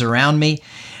distractions around me.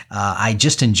 I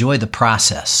just enjoy the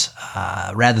process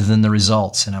rather than the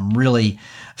results. And I'm really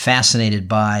fascinated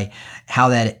by how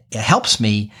that helps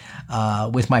me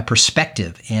with my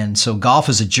perspective. And so golf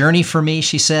is a journey for me,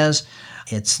 she says.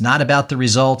 It's not about the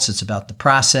results. It's about the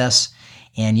process.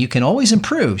 And you can always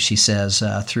improve, she says,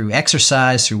 through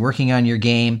exercise, through working on your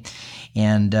game,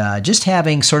 and just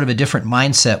having sort of a different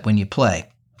mindset when you play.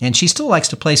 And she still likes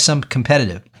to play some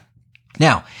competitive.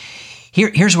 Now,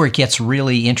 here's where it gets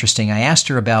really interesting. I asked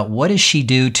her about what does she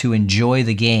do to enjoy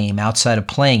the game outside of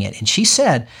playing it. And she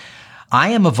said,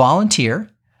 I am a volunteer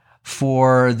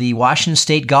for the Washington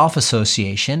State Golf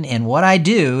Association, and what I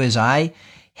do is I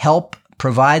help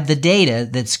provide the data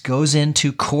that goes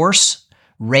into course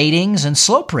ratings and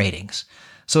slope ratings.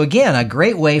 So again, a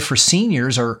great way for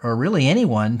seniors or really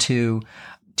anyone to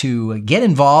get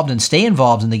involved and stay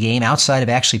involved in the game outside of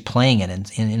actually playing it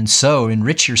and so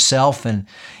enrich yourself and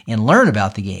learn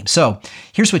about the game. So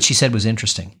here's what she said was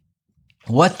interesting.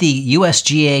 What the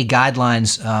USGA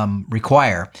guidelines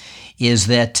require is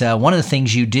that one of the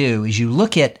things you do is you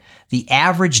look at the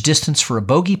average distance for a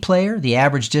bogey player, the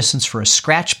average distance for a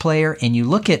scratch player, and you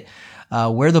look at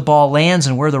where the ball lands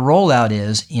and where the rollout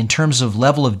is in terms of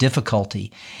level of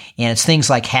difficulty. And it's things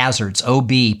like hazards,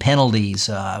 OB, penalties,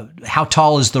 how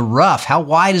tall is the rough, how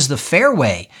wide is the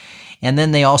fairway. And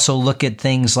then they also look at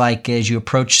things like as you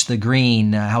approach the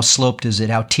green, how sloped is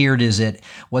it, how tiered is it,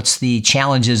 what's the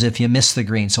challenges if you miss the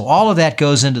green. So all of that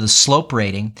goes into the slope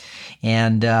rating.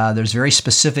 And there's very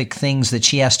specific things that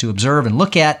she has to observe and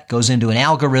look at, goes into an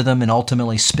algorithm and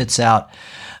ultimately spits out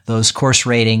those course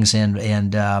ratings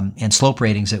and slope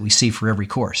ratings that we see for every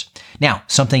course. Now,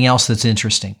 something else that's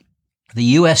interesting.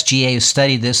 The USGA has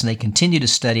studied this, and they continue to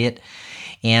study it,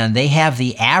 and they have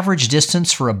the average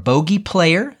distance for a bogey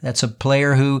player. That's a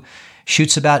player who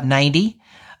shoots about 90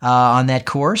 on that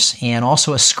course, and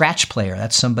also a scratch player.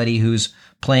 That's somebody who's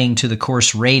playing to the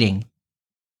course rating.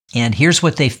 And here's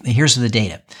the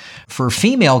data. For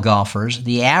female golfers,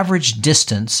 the average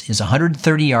distance is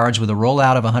 130 yards with a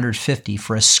rollout of 150.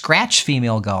 For a scratch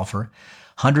female golfer,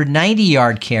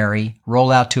 190-yard carry,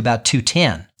 rollout to about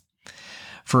 210.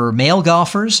 For male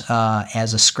golfers,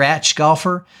 as a scratch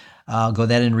golfer, I'll go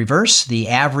that in reverse. The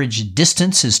average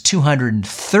distance is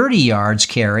 230 yards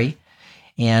carry,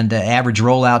 and average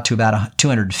rollout to about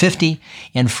 250.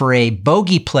 And for a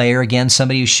bogey player, again,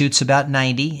 somebody who shoots about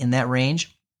 90 in that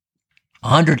range,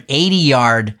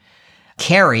 180-yard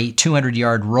carry,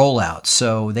 200-yard rollout.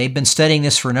 So they've been studying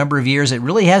this for a number of years. It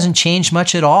really hasn't changed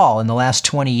much at all in the last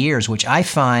 20 years, which I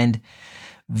find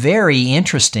very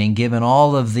interesting given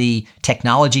all of the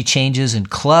technology changes in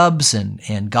clubs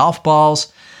and golf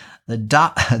balls.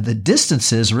 The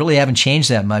distances really haven't changed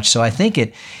that much. So I think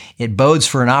it bodes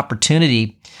for an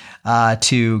opportunity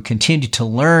to continue to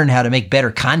learn how to make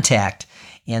better contact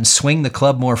and swing the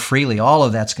club more freely. All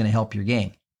of that's going to help your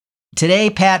game. Today,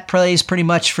 Pat plays pretty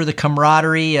much for the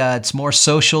camaraderie. It's more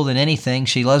social than anything.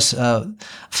 She loves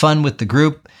fun with the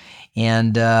group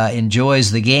and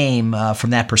enjoys the game from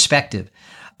that perspective.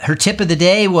 Her tip of the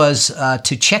day was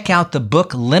to check out the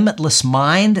book Limitless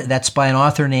Mind. That's by an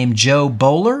author named Jo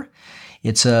Boaler.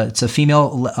 It's a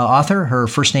female author. Her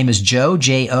first name is Jo,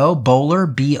 J-O, Boaler,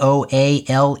 B-O-A-L-E-R,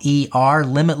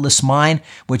 Limitless Mind,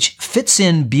 which fits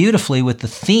in beautifully with the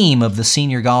theme of the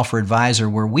Senior Golfer Advisor,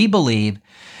 where we believe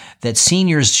that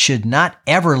seniors should not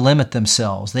ever limit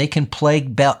themselves. They can play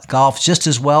golf just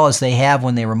as well as they have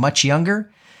when they were much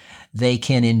younger. They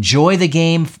can enjoy the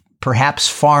game perhaps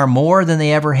far more than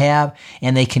they ever have,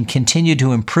 and they can continue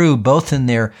to improve both in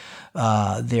their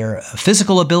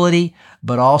physical ability,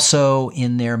 but also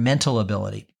in their mental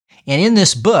ability. And in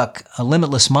this book, A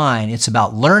Limitless Mind, it's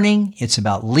about learning, it's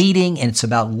about leading, and it's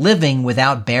about living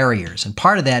without barriers. And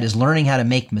part of that is learning how to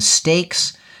make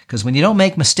mistakes, because when you don't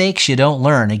make mistakes, you don't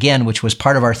learn, again, which was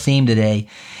part of our theme today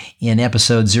in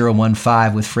episode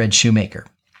 015 with Fred Shoemaker.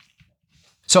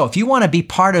 So if you want to be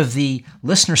part of the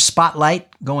listener spotlight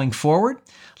going forward,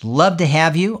 love to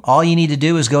have you. All you need to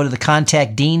do is go to the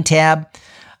Contact Dean tab,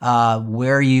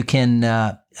 where you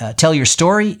can tell your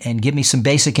story and give me some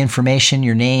basic information,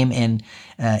 your name and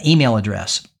email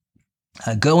address.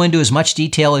 Go into as much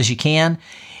detail as you can.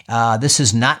 This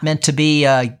is not meant to be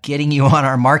getting you on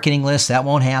our marketing list. That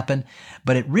won't happen.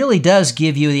 But it really does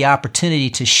give you the opportunity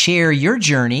to share your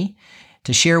journey,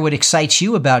 to share what excites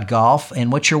you about golf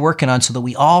and what you're working on so that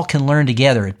we all can learn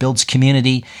together. It builds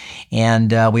community,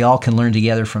 and we all can learn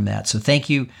together from that. So thank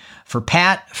you for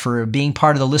Pat for being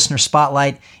part of the Listener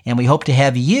Spotlight, and we hope to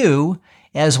have you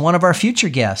as one of our future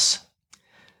guests.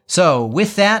 So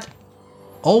with that,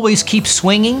 always keep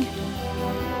swinging,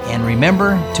 and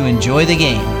remember to enjoy the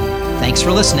game. Thanks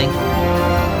for listening.